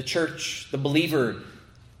Revelation, the church, the believer,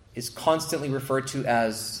 is constantly referred to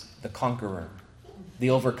as the conqueror, the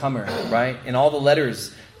overcomer, right? In all the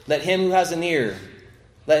letters, let him who has an ear,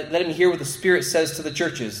 let him hear what the Spirit says to the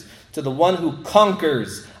churches. To the one who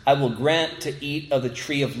conquers, I will grant to eat of the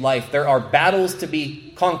tree of life. There are battles to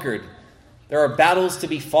be conquered. There are battles to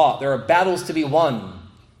be fought. There are battles to be won.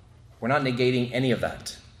 We're not negating any of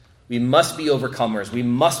that. We must be overcomers. We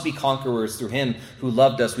must be conquerors through him who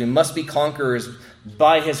loved us. We must be conquerors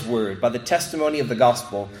by his word, by the testimony of the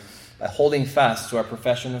gospel, by holding fast to our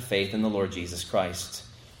profession of faith in the Lord Jesus Christ.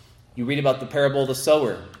 You read about the parable of the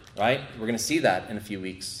sower, right? We're going to see that in a few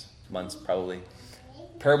weeks, months probably.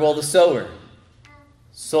 Parable of the sower.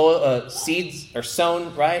 Seeds are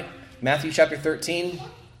sown, right? Matthew chapter 13.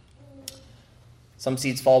 Some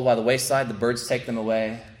seeds fall by the wayside. The birds take them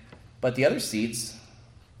away. But the other seeds,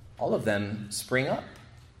 all of them spring up.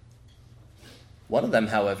 One of them,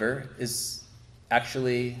 however, is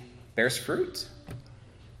actually bears fruit,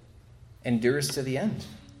 endures to the end.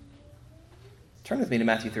 Turn with me to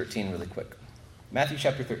Matthew 13 really quick. Matthew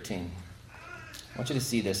chapter 13. I want you to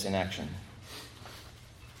see this in action.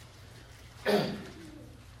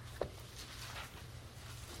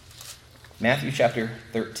 Matthew chapter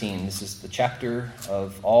 13. This is the chapter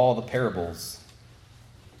of all the parables.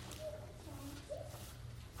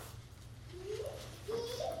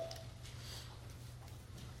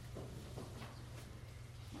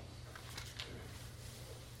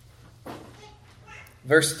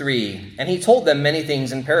 Verse 3, and he told them many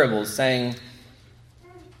things in parables, saying,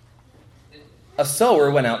 a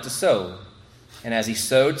sower went out to sow. And as he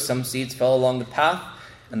sowed, some seeds fell along the path,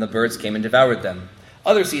 and the birds came and devoured them.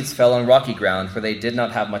 Other seeds fell on rocky ground, for they did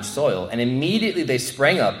not have much soil. And immediately they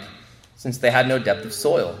sprang up, since they had no depth of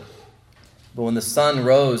soil. But when the sun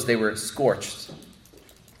rose, they were scorched.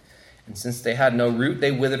 And since they had no root,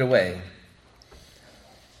 they withered away.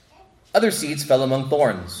 Other seeds fell among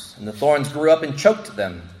thorns, and the thorns grew up and choked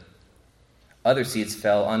them. Other seeds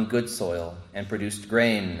fell on good soil and produced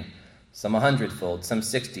grain, some 100-fold, some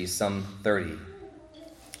 60, some 30.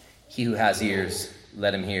 He who has ears,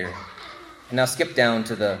 let him hear. And now skip down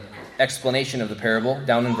to the explanation of the parable,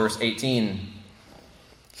 down in verse 18.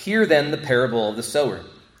 Hear then the parable of the sower.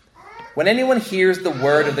 When anyone hears the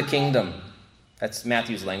word of the kingdom, that's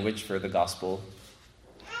Matthew's language for the gospel,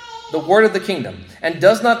 the word of the kingdom, and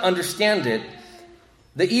does not understand it,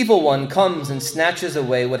 the evil one comes and snatches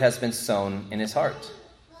away what has been sown in his heart.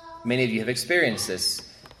 Many of you have experienced this.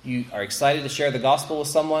 You are excited to share the gospel with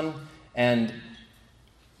someone, and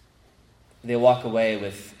they walk away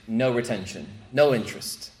with no retention, no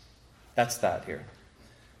interest. That's that here.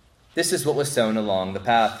 This is what was sown along the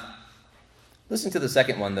path. Listen to the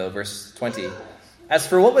second one, though, verse 20. As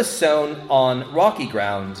for what was sown on rocky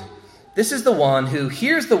ground, this is the one who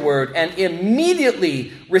hears the word and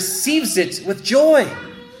immediately receives it with joy.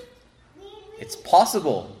 It's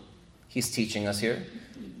possible, he's teaching us here,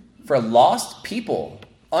 for lost people,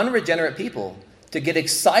 unregenerate people, to get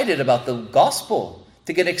excited about the gospel,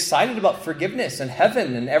 to get excited about forgiveness and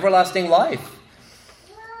heaven and everlasting life.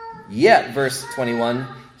 Yet, verse 21,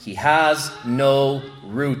 he has no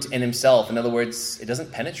root in himself. In other words, it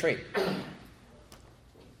doesn't penetrate.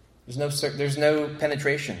 There's no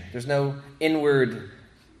penetration. There's no inward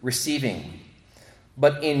receiving.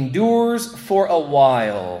 But endures for a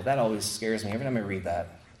while. That always scares me every time I read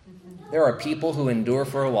that. There are people who endure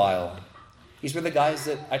for a while. These were the guys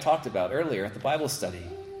that I talked about earlier at the Bible study.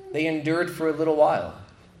 They endured for a little while.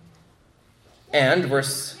 And,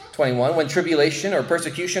 verse 21, when tribulation or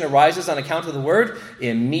persecution arises on account of the word,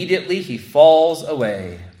 immediately he falls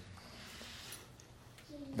away.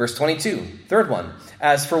 Verse 22, third one.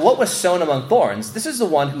 As for what was sown among thorns, this is the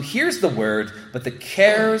one who hears the word, but the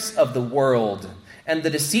cares of the world and the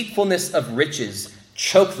deceitfulness of riches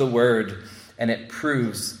choke the word, and it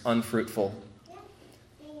proves unfruitful.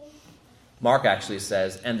 Mark actually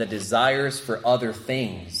says, and the desires for other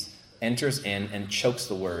things enters in and chokes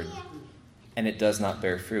the word, and it does not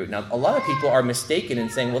bear fruit. Now, a lot of people are mistaken in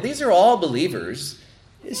saying, well, these are all believers.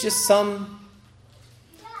 It's just some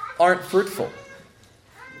aren't fruitful.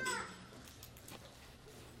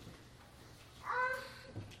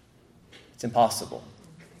 It's impossible.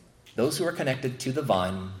 Those who are connected to the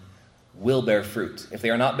vine will bear fruit. If they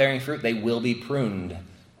are not bearing fruit, they will be pruned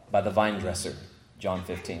by the vine dresser, John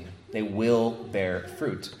 15. They will bear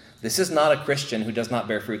fruit. This is not a Christian who does not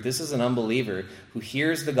bear fruit. This is an unbeliever who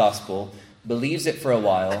hears the gospel, believes it for a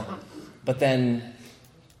while, but then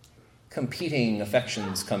competing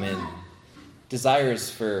affections come in. Desires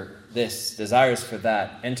for this, desires for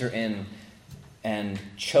that, enter in and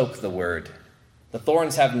choke the word. The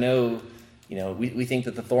thorns have no, we think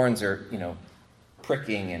that the thorns are,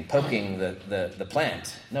 pricking and poking the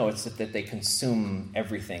plant. No, it's that they consume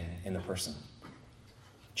everything in the person.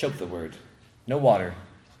 Choke the word. No water.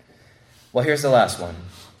 Well, here's the last one.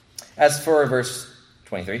 As for verse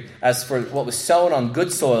 23, as for what was sown on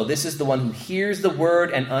good soil, this is the one who hears the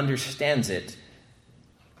word and understands it.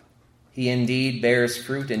 He indeed bears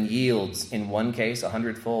fruit and yields, in one case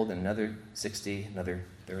 100-fold, in another 60, another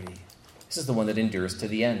 30. This is the one that endures to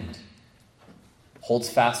the end, holds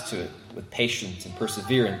fast to it with patience and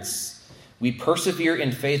perseverance. We persevere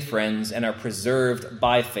in faith, friends, and are preserved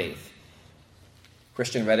by faith.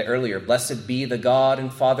 Christian read it earlier. Blessed be the God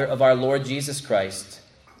and Father of our Lord Jesus Christ.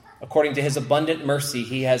 According to his abundant mercy,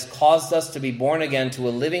 he has caused us to be born again to a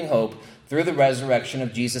living hope through the resurrection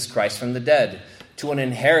of Jesus Christ from the dead, to an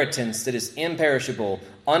inheritance that is imperishable,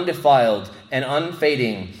 undefiled, and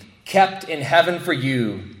unfading, kept in heaven for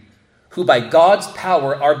you, who by God's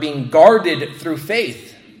power are being guarded through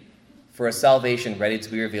faith for a salvation ready to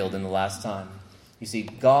be revealed in the last time. You see,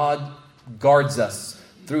 God guards us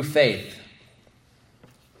through faith.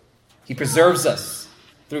 He preserves us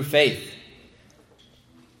through faith.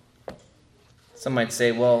 Some might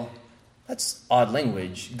say, well, that's odd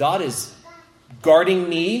language. God is guarding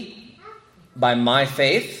me by my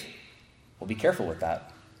faith. Well, be careful with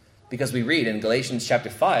that. Because we read in Galatians chapter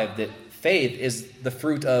 5 that faith is the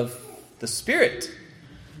fruit of the Spirit.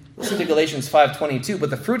 Listen to Galatians 5:22. But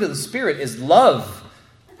the fruit of the Spirit is love,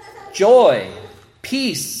 joy,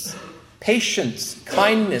 peace, patience,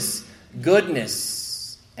 kindness,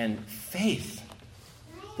 goodness, and faith.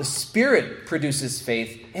 The Spirit produces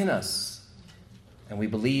faith in us, and we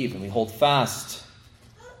believe and we hold fast.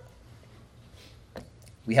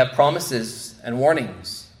 We have promises and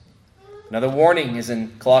warnings. Another warning is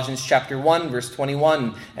in Colossians chapter 1, verse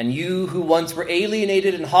 21. And you who once were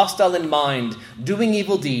alienated and hostile in mind, doing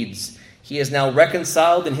evil deeds, he is now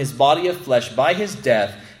reconciled in his body of flesh by his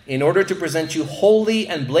death, in order to present you holy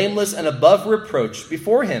and blameless and above reproach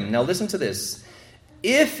before him. Now listen to this.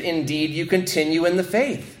 If indeed you continue in the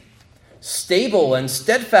faith, stable and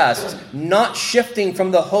steadfast, not shifting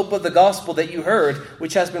from the hope of the gospel that you heard,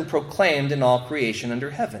 which has been proclaimed in all creation under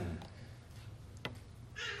heaven.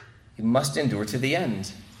 You must endure to the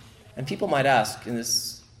end. And people might ask, and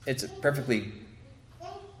it's a perfectly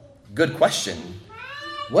good question,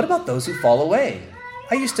 what about those who fall away?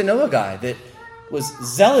 I used to know a guy that was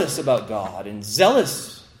zealous about God and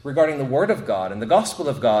zealous regarding the Word of God and the gospel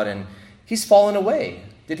of God, and he's fallen away.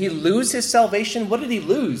 Did he lose his salvation? What did he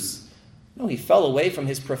lose? No, he fell away from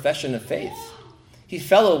his profession of faith. He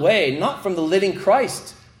fell away not from the living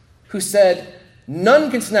Christ, who said,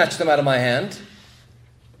 "None can snatch them out of my hand."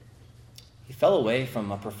 He fell away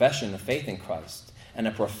from a profession of faith in Christ. And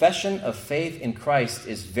a profession of faith in Christ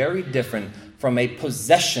is very different from a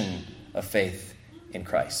possession of faith in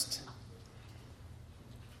Christ.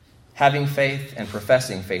 Having faith and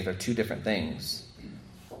professing faith are two different things.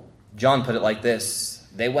 John put it like this: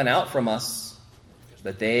 they went out from us,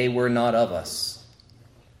 but they were not of us.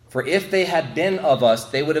 For if they had been of us,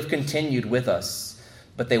 they would have continued with us.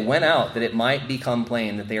 But they went out that it might become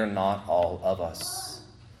plain that they are not all of us.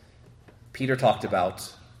 Peter talked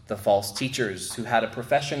about the false teachers who had a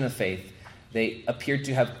profession of faith. They appeared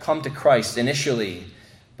to have come to Christ initially.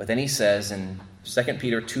 But then he says in 2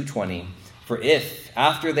 Peter 2:20, "For if,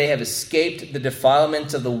 after they have escaped the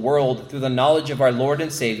defilement of the world through the knowledge of our Lord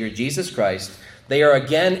and Savior, Jesus Christ, they are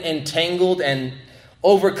again entangled and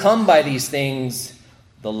overcome by these things,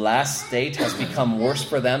 the last state has become worse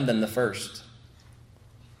for them than the first.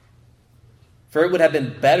 For it would have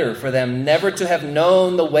been better for them never to have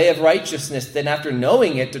known the way of righteousness than after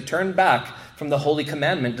knowing it to turn back from the holy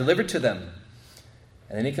commandment delivered to them."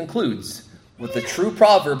 And then he concludes, what the true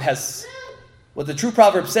proverb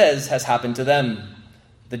says has happened to them.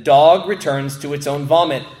 The dog returns to its own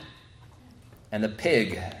vomit, and the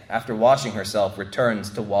pig, after washing herself, returns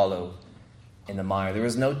to wallow in the mire. There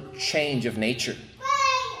is no change of nature.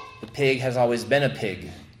 The pig has always been a pig.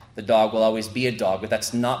 The dog will always be a dog, but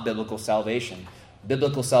that's not biblical salvation.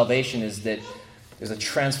 Biblical salvation is that there's a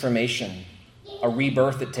transformation, a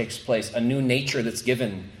rebirth that takes place, a new nature that's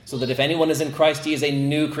given, so that if anyone is in Christ, he is a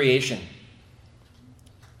new creation.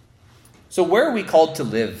 So where are we called to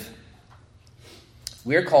live?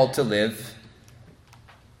 We are called to live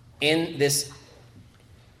in this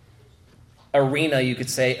arena, you could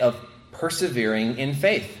say, of persevering in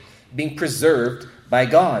faith, being preserved by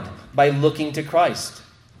God, by looking to Christ.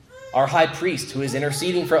 Our high priest who is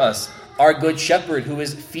interceding for us, our good shepherd who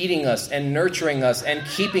is feeding us and nurturing us and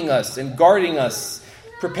keeping us and guarding us,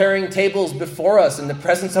 preparing tables before us in the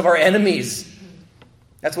presence of our enemies.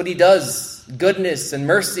 That's what he does. Goodness and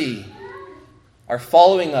mercy are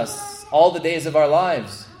following us all the days of our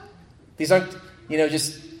lives. These aren't,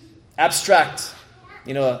 just abstract,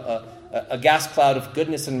 a gas cloud of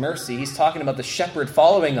goodness and mercy. He's talking about the shepherd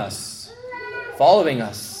following us.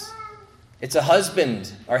 It's a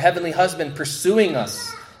husband, our heavenly husband, pursuing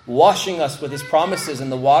us, washing us with his promises in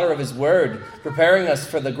the water of his word, preparing us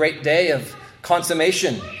for the great day of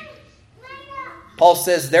consummation. Paul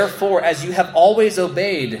says, "Therefore, as you have always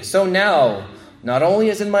obeyed, so now, not only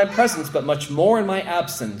as in my presence, but much more in my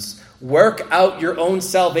absence, work out your own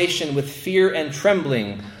salvation with fear and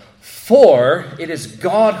trembling. For it is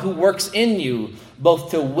God who works in you, both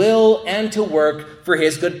to will and to work for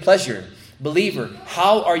his good pleasure." Believer,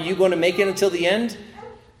 how are you going to make it until the end?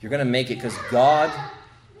 You're going to make it because God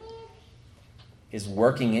is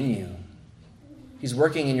working in you. He's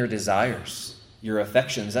working in your desires, your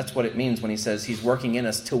affections. That's what it means when he says he's working in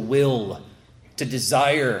us to will, to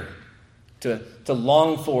desire, to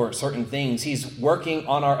long for certain things. He's working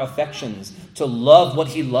on our affections, to love what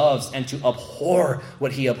he loves and to abhor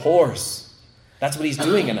what he abhors. That's what he's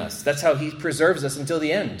doing in us. That's how he preserves us until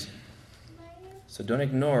the end. So don't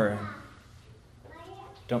ignore,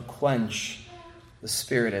 don't quench the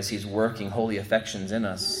Spirit as he's working holy affections in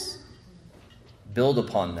us. Build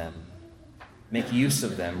upon them. Make use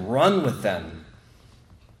of them. Run with them.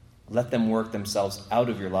 Let them work themselves out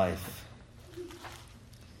of your life.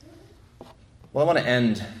 Well, I want to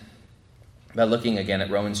end by looking again at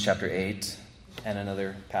Romans chapter 8 and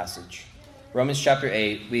another passage. Romans chapter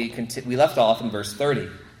 8, we left off in verse 30.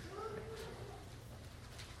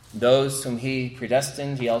 Those whom he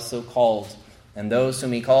predestined, he also called. And those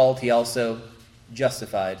whom he called, he also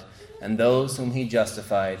justified. And those whom he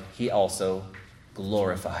justified, he also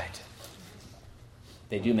glorified.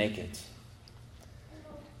 They do make it.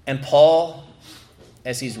 And Paul,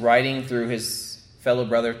 as he's writing through his fellow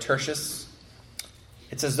brother Tertius,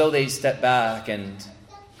 it's as though they step back, and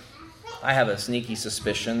I have a sneaky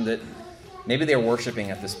suspicion that maybe they're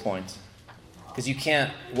worshiping at this point. Because you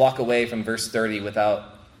can't walk away from verse 30 without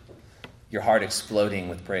your heart exploding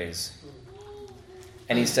with praise.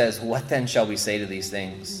 And he says, what then shall we say to these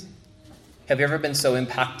things? Have you ever been so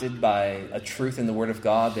impacted by a truth in the Word of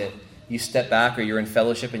God that you step back or you're in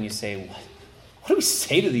fellowship and you say, what do we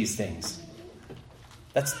say to these things?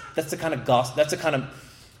 That's the kind of gospel, that's the kind of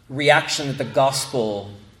reaction that the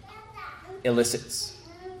gospel elicits.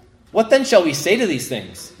 What then shall we say to these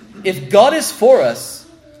things? If God is for us,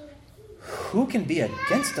 who can be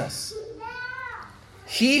against us?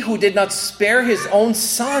 He who did not spare his own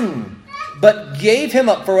son, but gave him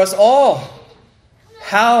up for us all,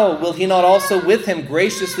 how will he not also with him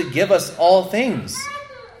graciously give us all things?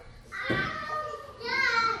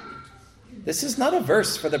 This is not a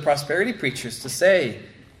verse for the prosperity preachers to say,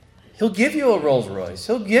 he'll give you a Rolls Royce,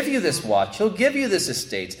 he'll give you this watch, he'll give you this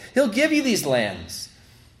estate, he'll give you these lands.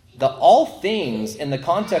 The all things in the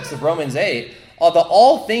context of Romans 8 are the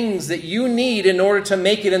all things that you need in order to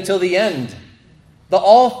make it until the end. The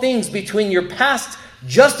all things between your past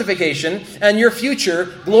justification and your future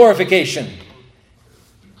glorification.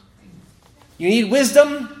 You need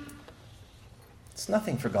wisdom? It's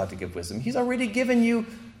nothing for God to give wisdom. He's already given you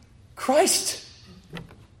Christ.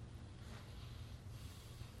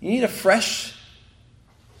 You need a fresh,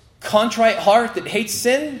 contrite heart that hates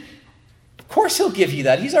sin? Of course he'll give you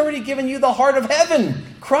that. He's already given you the heart of heaven.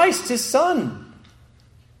 Christ, his Son.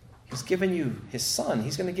 He's given you his Son.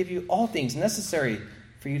 He's going to give you all things necessary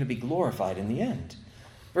for you to be glorified in the end.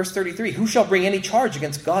 Verse 33, who shall bring any charge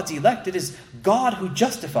against God's elect? It is God who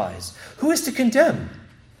justifies. Who is to condemn?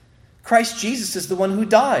 Christ Jesus is the one who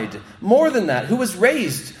died. More than that, who was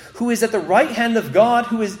raised, who is at the right hand of God,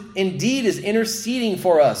 who is indeed is interceding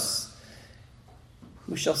for us.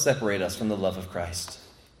 Who shall separate us from the love of Christ?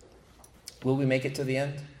 Will we make it to the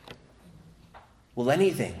end? Will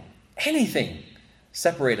anything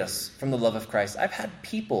separate us from the love of Christ? I've had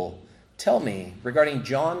people tell me regarding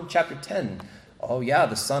John chapter 10, oh yeah,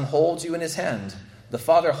 the Son holds you in his hand. The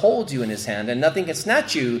Father holds you in his hand, and nothing can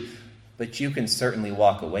snatch you, but you can certainly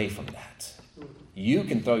walk away from that. You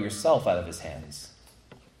can throw yourself out of his hands.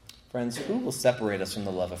 Friends, who will separate us from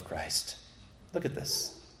the love of Christ? Look at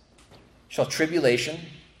this. Shall tribulation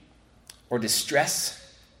or distress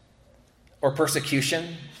or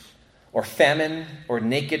persecution or famine or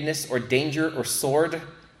nakedness or danger or sword?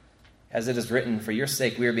 As it is written, for your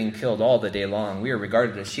sake we are being killed all the day long. We are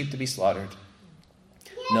regarded as sheep to be slaughtered.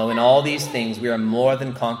 No, in all these things we are more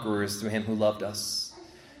than conquerors through him who loved us.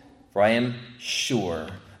 For I am sure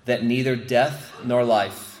that neither death nor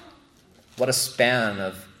life, what a span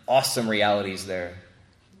of awesome realities there.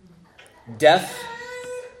 Death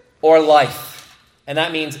or life, and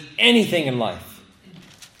that means anything in life.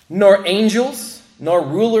 Nor angels, nor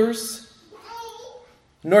rulers,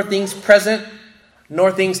 nor things present,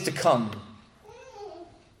 nor things to come.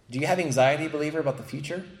 Do you have anxiety, believer, about the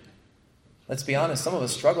future? Let's be honest, some of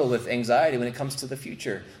us struggle with anxiety when it comes to the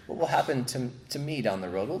future. What will happen to me down the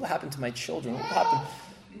road? What will happen to my children? What will happen?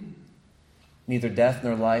 Neither death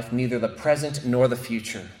nor life, neither the present nor the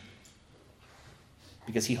future.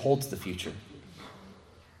 Because he holds the future.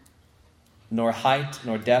 Nor height,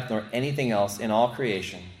 nor depth, nor anything else in all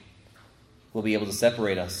creation will be able to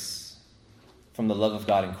separate us from the love of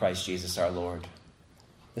God in Christ Jesus our Lord.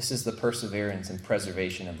 This is the perseverance and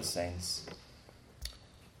preservation of the saints.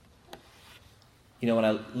 You know, when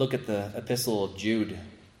I look at the epistle of Jude,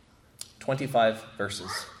 25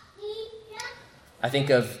 verses, I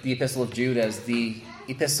think of the epistle of Jude as the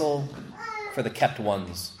epistle for the kept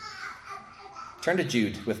ones. Turn to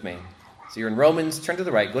Jude with me. So you're in Romans, turn to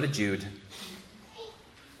the right, go to Jude.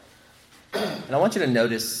 And I want you to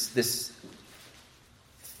notice this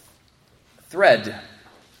thread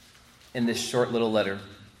in this short little letter.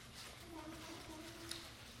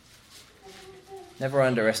 Never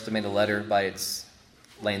underestimate a letter by its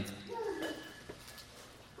length.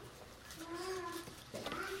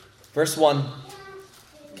 Verse 1.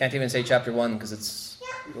 Can't even say chapter 1 because it's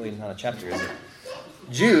really not a chapter, is it?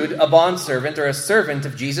 Jude, a bondservant or a servant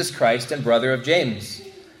of Jesus Christ and brother of James.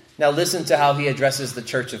 Now listen to how he addresses the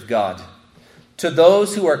church of God. To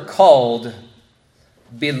those who are called,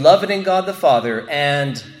 beloved in God the Father,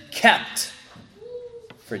 and kept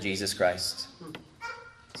for Jesus Christ.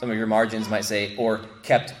 Some of your margins might say, or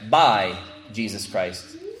kept by Jesus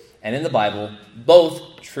Christ. And in the Bible,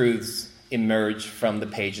 both truths emerge from the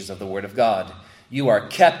pages of the Word of God. You are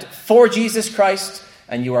kept for Jesus Christ,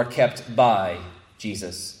 and you are kept by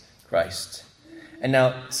Jesus Christ. And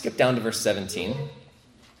now, skip down to verse 17.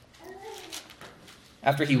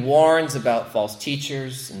 After he warns about false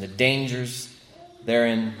teachers and the dangers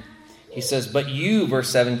therein, he says, but you, verse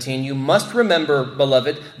 17, you must remember,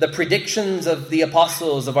 beloved, the predictions of the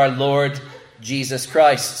apostles of our Lord Jesus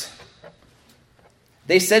Christ.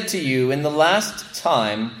 They said to you, in the last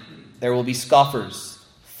time there will be scoffers,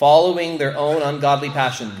 following their own ungodly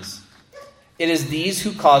passions. It is these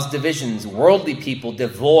who cause divisions, worldly people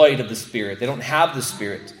devoid of the Spirit. They don't have the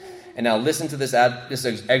Spirit. And now listen to this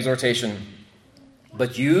exhortation.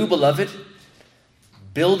 But you, beloved,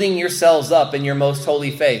 building yourselves up in your most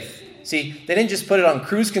holy faith. See, they didn't just put it on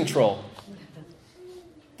cruise control.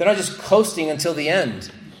 They're not just coasting until the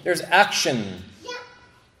end. There's action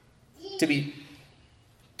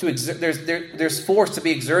there's force to be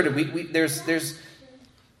exerted. There's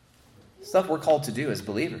stuff we're called to do as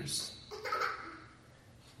believers.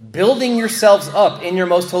 Building yourselves up in your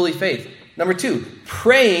most holy faith. Number 2,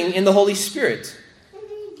 praying in the Holy Spirit.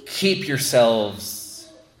 Keep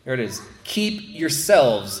yourselves. There it is. Keep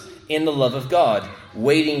yourselves in the love of God,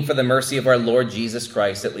 waiting for the mercy of our Lord Jesus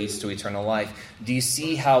Christ that leads to eternal life. Do you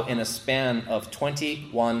see how in a span of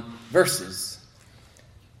 21 verses,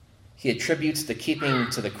 he attributes the keeping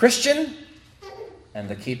to the Christian and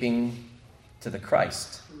the keeping to the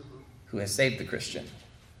Christ who has saved the Christian?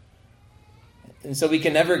 And so we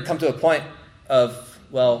can never come to a point of,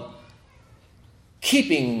 well,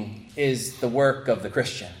 keeping is the work of the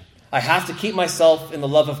Christian. I have to keep myself in the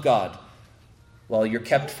love of God. Well, you're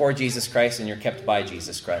kept for Jesus Christ and you're kept by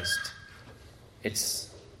Jesus Christ. It's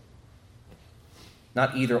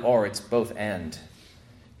not either or, it's both and.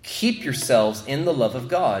 Keep yourselves in the love of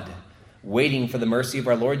God, waiting for the mercy of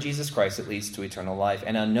our Lord Jesus Christ that leads to eternal life.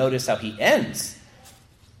 And now notice how he ends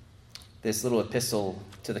this little epistle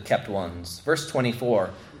to the kept ones. Verse 24,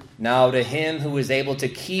 now to him who is able to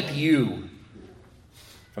keep you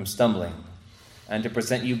from stumbling and to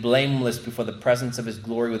present you blameless before the presence of his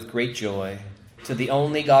glory with great joy, to the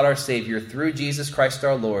only God our Savior, through Jesus Christ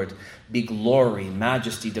our Lord, be glory,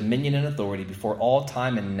 majesty, dominion, and authority before all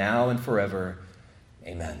time and now and forever.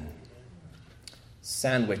 Amen.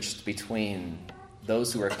 Sandwiched between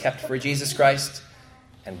those who are kept for Jesus Christ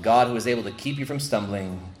and God who is able to keep you from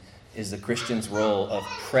stumbling is the Christian's role of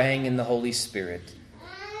praying in the Holy Spirit,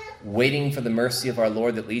 waiting for the mercy of our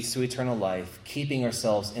Lord that leads to eternal life, keeping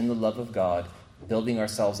ourselves in the love of God, building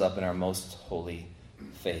ourselves up in our most holy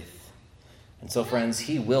faith. And so, friends,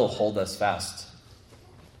 he will hold us fast.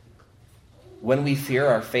 When we fear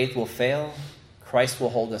our faith will fail, Christ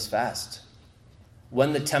will hold us fast.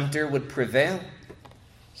 When the tempter would prevail,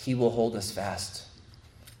 he will hold us fast.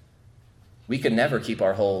 We can never keep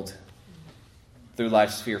our hold through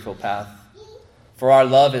life's fearful path. For our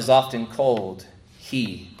love is often cold.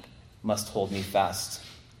 He must hold me fast.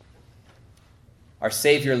 Our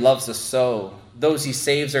Savior loves us so. Those he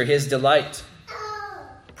saves are his delight.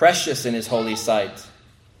 Precious in his holy sight.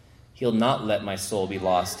 He'll not let my soul be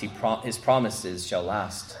lost. His promises shall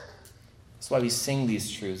last. That's why we sing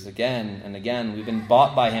these truths again and again. We've been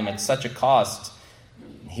bought by him at such a cost.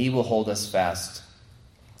 He will hold us fast.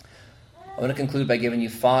 I want to conclude by giving you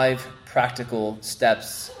 5 practical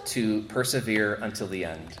steps to persevere until the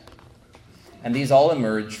end. And these all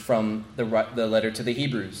emerge from the letter to the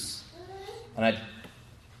Hebrews. And I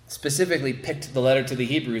specifically picked the letter to the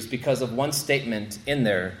Hebrews because of one statement in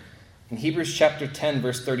there. In Hebrews chapter 10,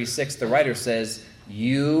 verse 36, the writer says,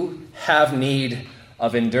 you have need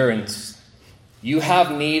of endurance. You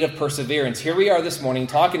have need of perseverance. Here we are this morning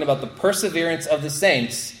talking about the perseverance of the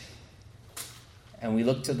saints. And we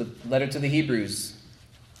look to the letter to the Hebrews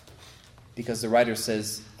because the writer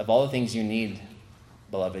says, of all the things you need,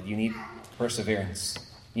 beloved, you need perseverance.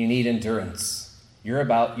 You need endurance. You're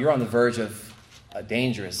on the verge of a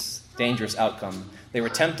dangerous outcome. They were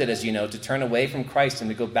tempted, as you know, to turn away from Christ and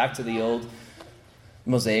to go back to the old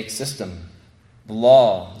Mosaic system. The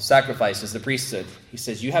law, the sacrifices, the priesthood. He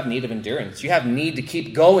says, you have need of endurance. You have need to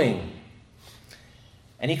keep going.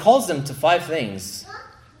 And he calls them to 5 things.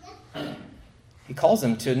 He calls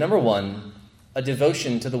them to, number 1, a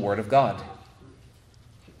devotion to the Word of God.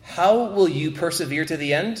 How will you persevere to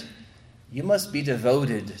the end? You must be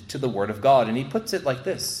devoted to the Word of God. And he puts it like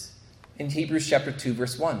this in Hebrews chapter 2,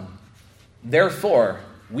 verse 1. Therefore,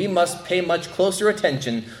 we must pay much closer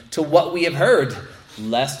attention to what we have heard,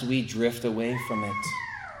 lest we drift away from it.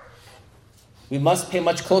 We must pay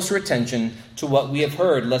much closer attention to what we have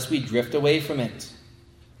heard, lest we drift away from it.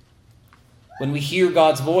 When we hear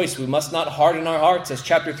God's voice, we must not harden our hearts, as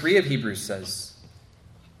chapter 3 of Hebrews says.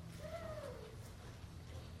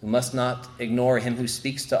 We must not ignore him who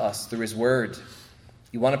speaks to us through his word.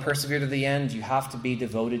 You want to persevere to the end, you have to be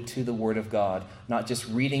devoted to the word of God. Not just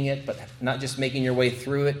reading it, but not just making your way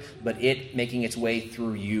through it, but it making its way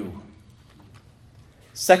through you.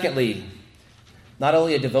 Secondly, not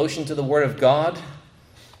only a devotion to the word of God,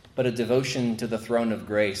 but a devotion to the throne of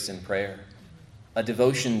grace in prayer. A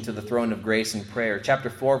devotion to the throne of grace in prayer. Chapter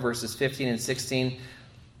 4, verses 15 and 16.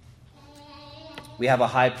 We have a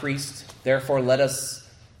high priest. Therefore, let us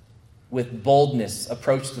with boldness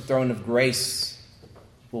approach the throne of grace,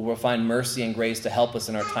 where we'll find mercy and grace to help us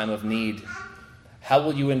in our time of need. How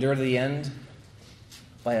will you endure to the end?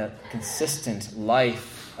 By a consistent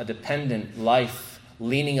life, a dependent life,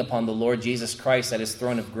 leaning upon the Lord Jesus Christ at his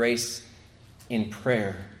throne of grace in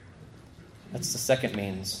prayer. That's the second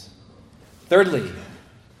means. Thirdly,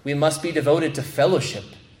 we must be devoted to fellowship.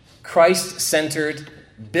 Christ-centered,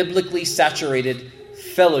 biblically saturated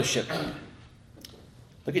fellowship.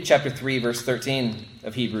 Look at chapter 3, verse 13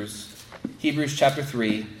 of Hebrews. Hebrews chapter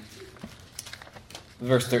 3,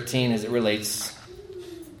 verse 13, as it relates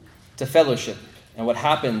to fellowship and what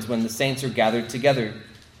happens when the saints are gathered together.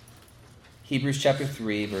 Hebrews chapter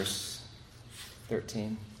 3, verse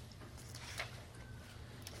 13.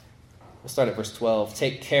 We'll start at verse 12.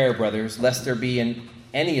 Take care, brothers, lest there be in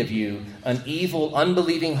any of you an evil,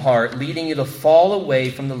 unbelieving heart, leading you to fall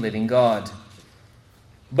away from the living God.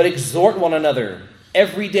 But exhort one another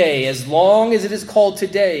every day, as long as it is called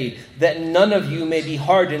today, that none of you may be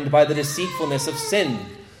hardened by the deceitfulness of sin.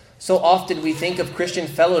 So often we think of Christian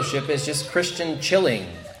fellowship as just Christian chilling,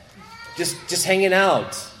 just hanging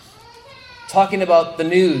out, talking about the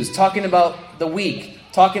news, talking about the week,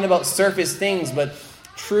 talking about surface things, but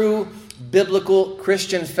true biblical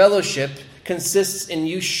Christian fellowship consists in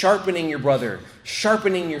you sharpening your brother,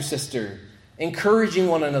 sharpening your sister, encouraging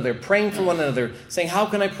one another, praying for one another, saying, how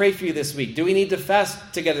can I pray for you this week? Do we need to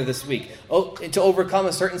fast together this week? To overcome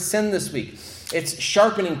a certain sin this week? It's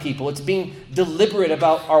sharpening people. It's being deliberate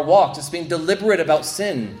about our walks. It's being deliberate about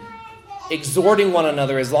sin. Exhorting one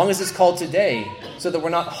another as long as it's called today, so that we're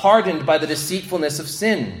not hardened by the deceitfulness of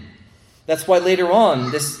sin. That's why later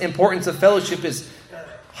on, this importance of fellowship is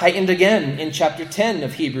heightened again in chapter 10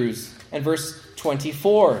 of Hebrews and verse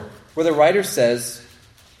 24, where the writer says,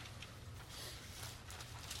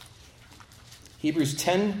 Hebrews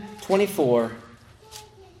 10:24,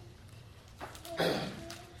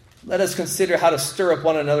 let us consider how to stir up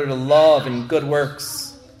one another to love and good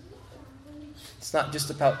works. It's not just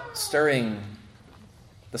about stirring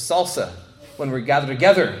the salsa when we gather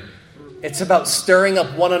together. It's about stirring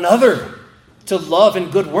up one another to love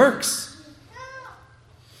and good works.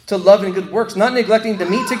 To love and good works, not neglecting to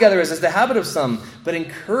meet together as is the habit of some, but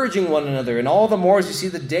encouraging one another, and all the more as you see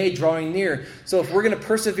the day drawing near. So if we're going to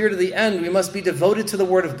persevere to the end, we must be devoted to the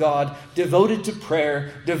Word of God, devoted to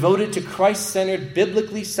prayer, devoted to Christ-centered,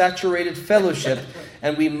 biblically saturated fellowship,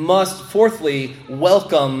 and we must, fourthly,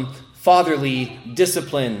 welcome fatherly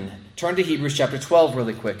discipline. Turn to Hebrews chapter 12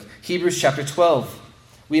 really quick. Hebrews chapter 12.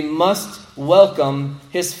 We must welcome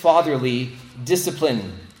his fatherly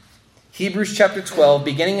discipline. Hebrews chapter 12,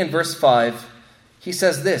 beginning in verse 5, he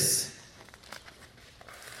says this.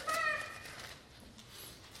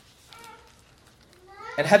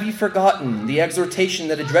 And have you forgotten the exhortation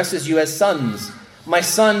that addresses you as sons? My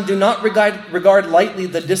son, do not regard lightly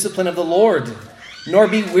the discipline of the Lord, nor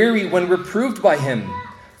be weary when reproved by him.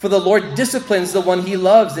 For the Lord disciplines the one he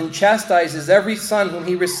loves and chastises every son whom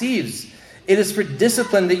he receives. It is for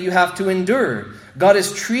discipline that you have to endure. God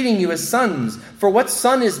is treating you as sons. For what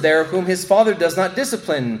son is there whom his father does not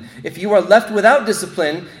discipline? If you are left without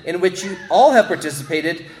discipline, in which you all have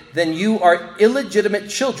participated, then you are illegitimate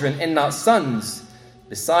children and not sons.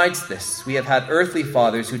 Besides this, we have had earthly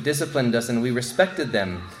fathers who disciplined us, and we respected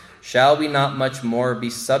them. Shall we not much more be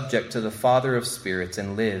subject to the Father of spirits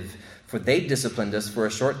and live? For they disciplined us for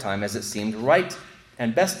a short time as it seemed right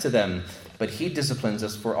and best to them. But he disciplines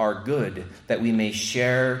us for our good, that we may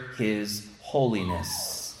share his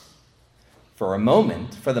holiness. For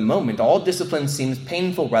the moment, all discipline seems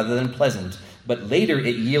painful rather than pleasant, but later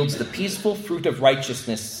it yields the peaceful fruit of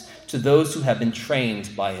righteousness to those who have been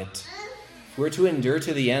trained by it. If we're to endure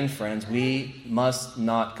to the end, friends, we must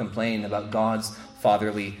not complain about God's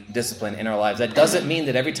fatherly discipline in our lives. That doesn't mean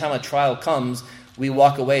that every time a trial comes, we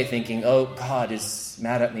walk away thinking, oh, God is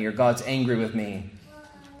mad at me or God's angry with me.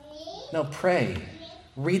 No, pray.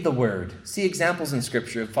 Read the Word. See examples in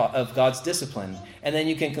Scripture of God's discipline. And then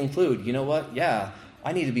you can conclude, you know what? Yeah,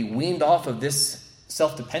 I need to be weaned off of this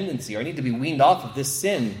self-dependency, or I need to be weaned off of this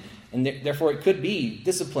sin. And therefore it could be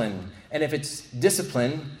discipline. And if it's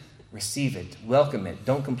discipline, receive it, welcome it,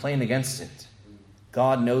 don't complain against it.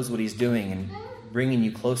 God knows what he's doing and bringing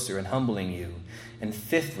you closer and humbling you. And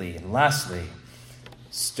fifthly and lastly,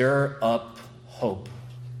 stir up hope.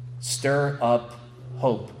 Stir up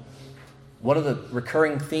hope. One of the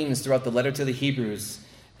recurring themes throughout the letter to the Hebrews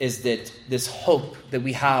is that this hope that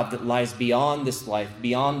we have that lies beyond this life,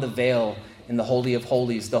 beyond the veil in the Holy of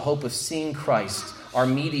Holies, the hope of seeing Christ, our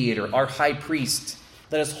mediator, our high priest.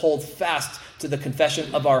 Let us hold fast to the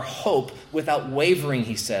confession of our hope without wavering,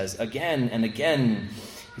 he says, again and again.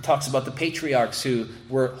 He talks about the patriarchs who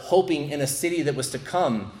were hoping in a city that was to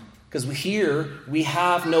come. Because here we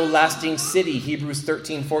have no lasting city, Hebrews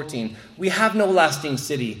 13:14. We have no lasting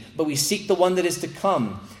city, but we seek the one that is to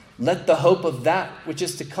come. Let the hope of that which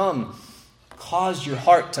is to come cause your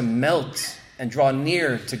heart to melt and draw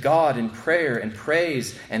near to God in prayer and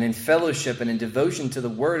praise and in fellowship and in devotion to the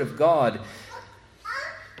Word of God.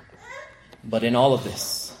 But in all of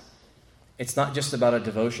this, it's not just about a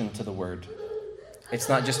devotion to the Word. It's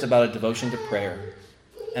not just about a devotion to prayer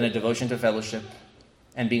and a devotion to fellowship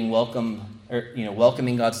and being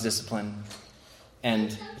welcoming God's discipline.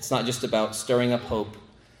 And it's not just about stirring up hope.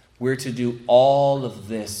 We're to do all of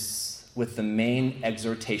this with the main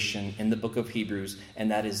exhortation in the book of Hebrews,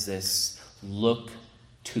 and that is this: look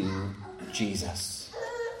to Jesus,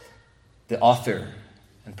 the author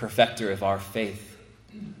and perfecter of our faith,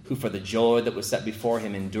 who for the joy that was set before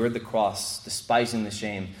him endured the cross, despising the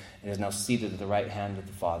shame, and is now seated at the right hand of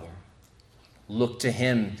the Father. Look to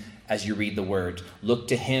him as you read the word. Look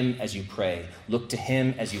to him as you pray. Look to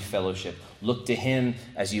him as you fellowship. Look to him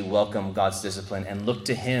as you welcome God's discipline. And look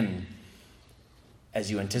to him as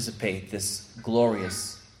you anticipate this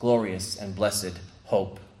glorious, glorious, and blessed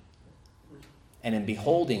hope. And in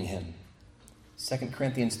beholding him, 2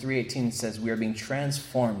 Corinthians 3:18 says we are being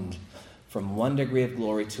transformed from one degree of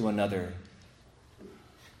glory to another.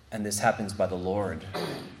 And this happens by the Lord,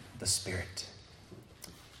 the Spirit.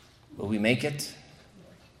 Will we make it?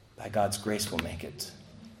 By God's grace we'll make it.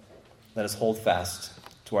 Let us hold fast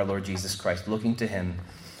to our Lord Jesus Christ, looking to him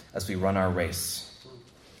as we run our race.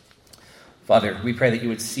 Father, we pray that you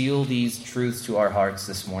would seal these truths to our hearts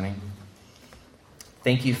this morning.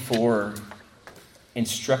 Thank you for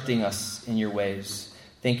instructing us in your ways.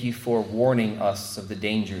 Thank you for warning us of the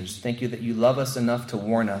dangers. Thank you that you love us enough to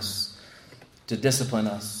warn us, to discipline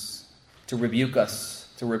us, to rebuke us,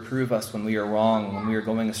 to reprove us when we are wrong, when we are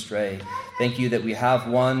going astray. Thank you that we have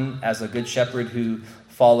one as a good shepherd who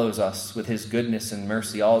follows us with his goodness and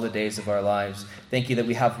mercy all the days of our lives. Thank you that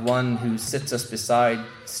we have one who sits us beside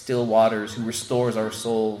still waters, who restores our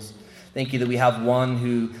souls. Thank you that we have one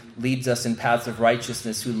who leads us in paths of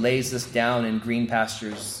righteousness, who lays us down in green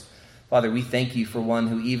pastures. Father, we thank you for one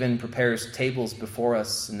who even prepares tables before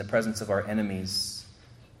us in the presence of our enemies.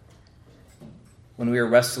 When we are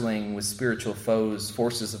wrestling with spiritual foes,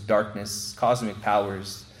 forces of darkness, cosmic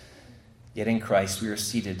powers, yet in Christ we are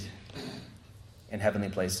seated in heavenly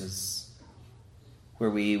places, where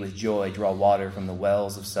we with joy draw water from the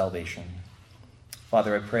wells of salvation.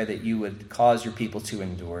 Father, I pray that you would cause your people to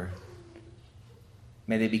endure.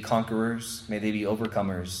 May they be conquerors, may they be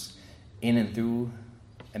overcomers in and through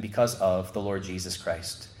and because of the Lord Jesus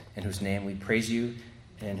Christ, in whose name we praise you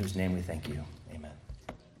and in whose name we thank you.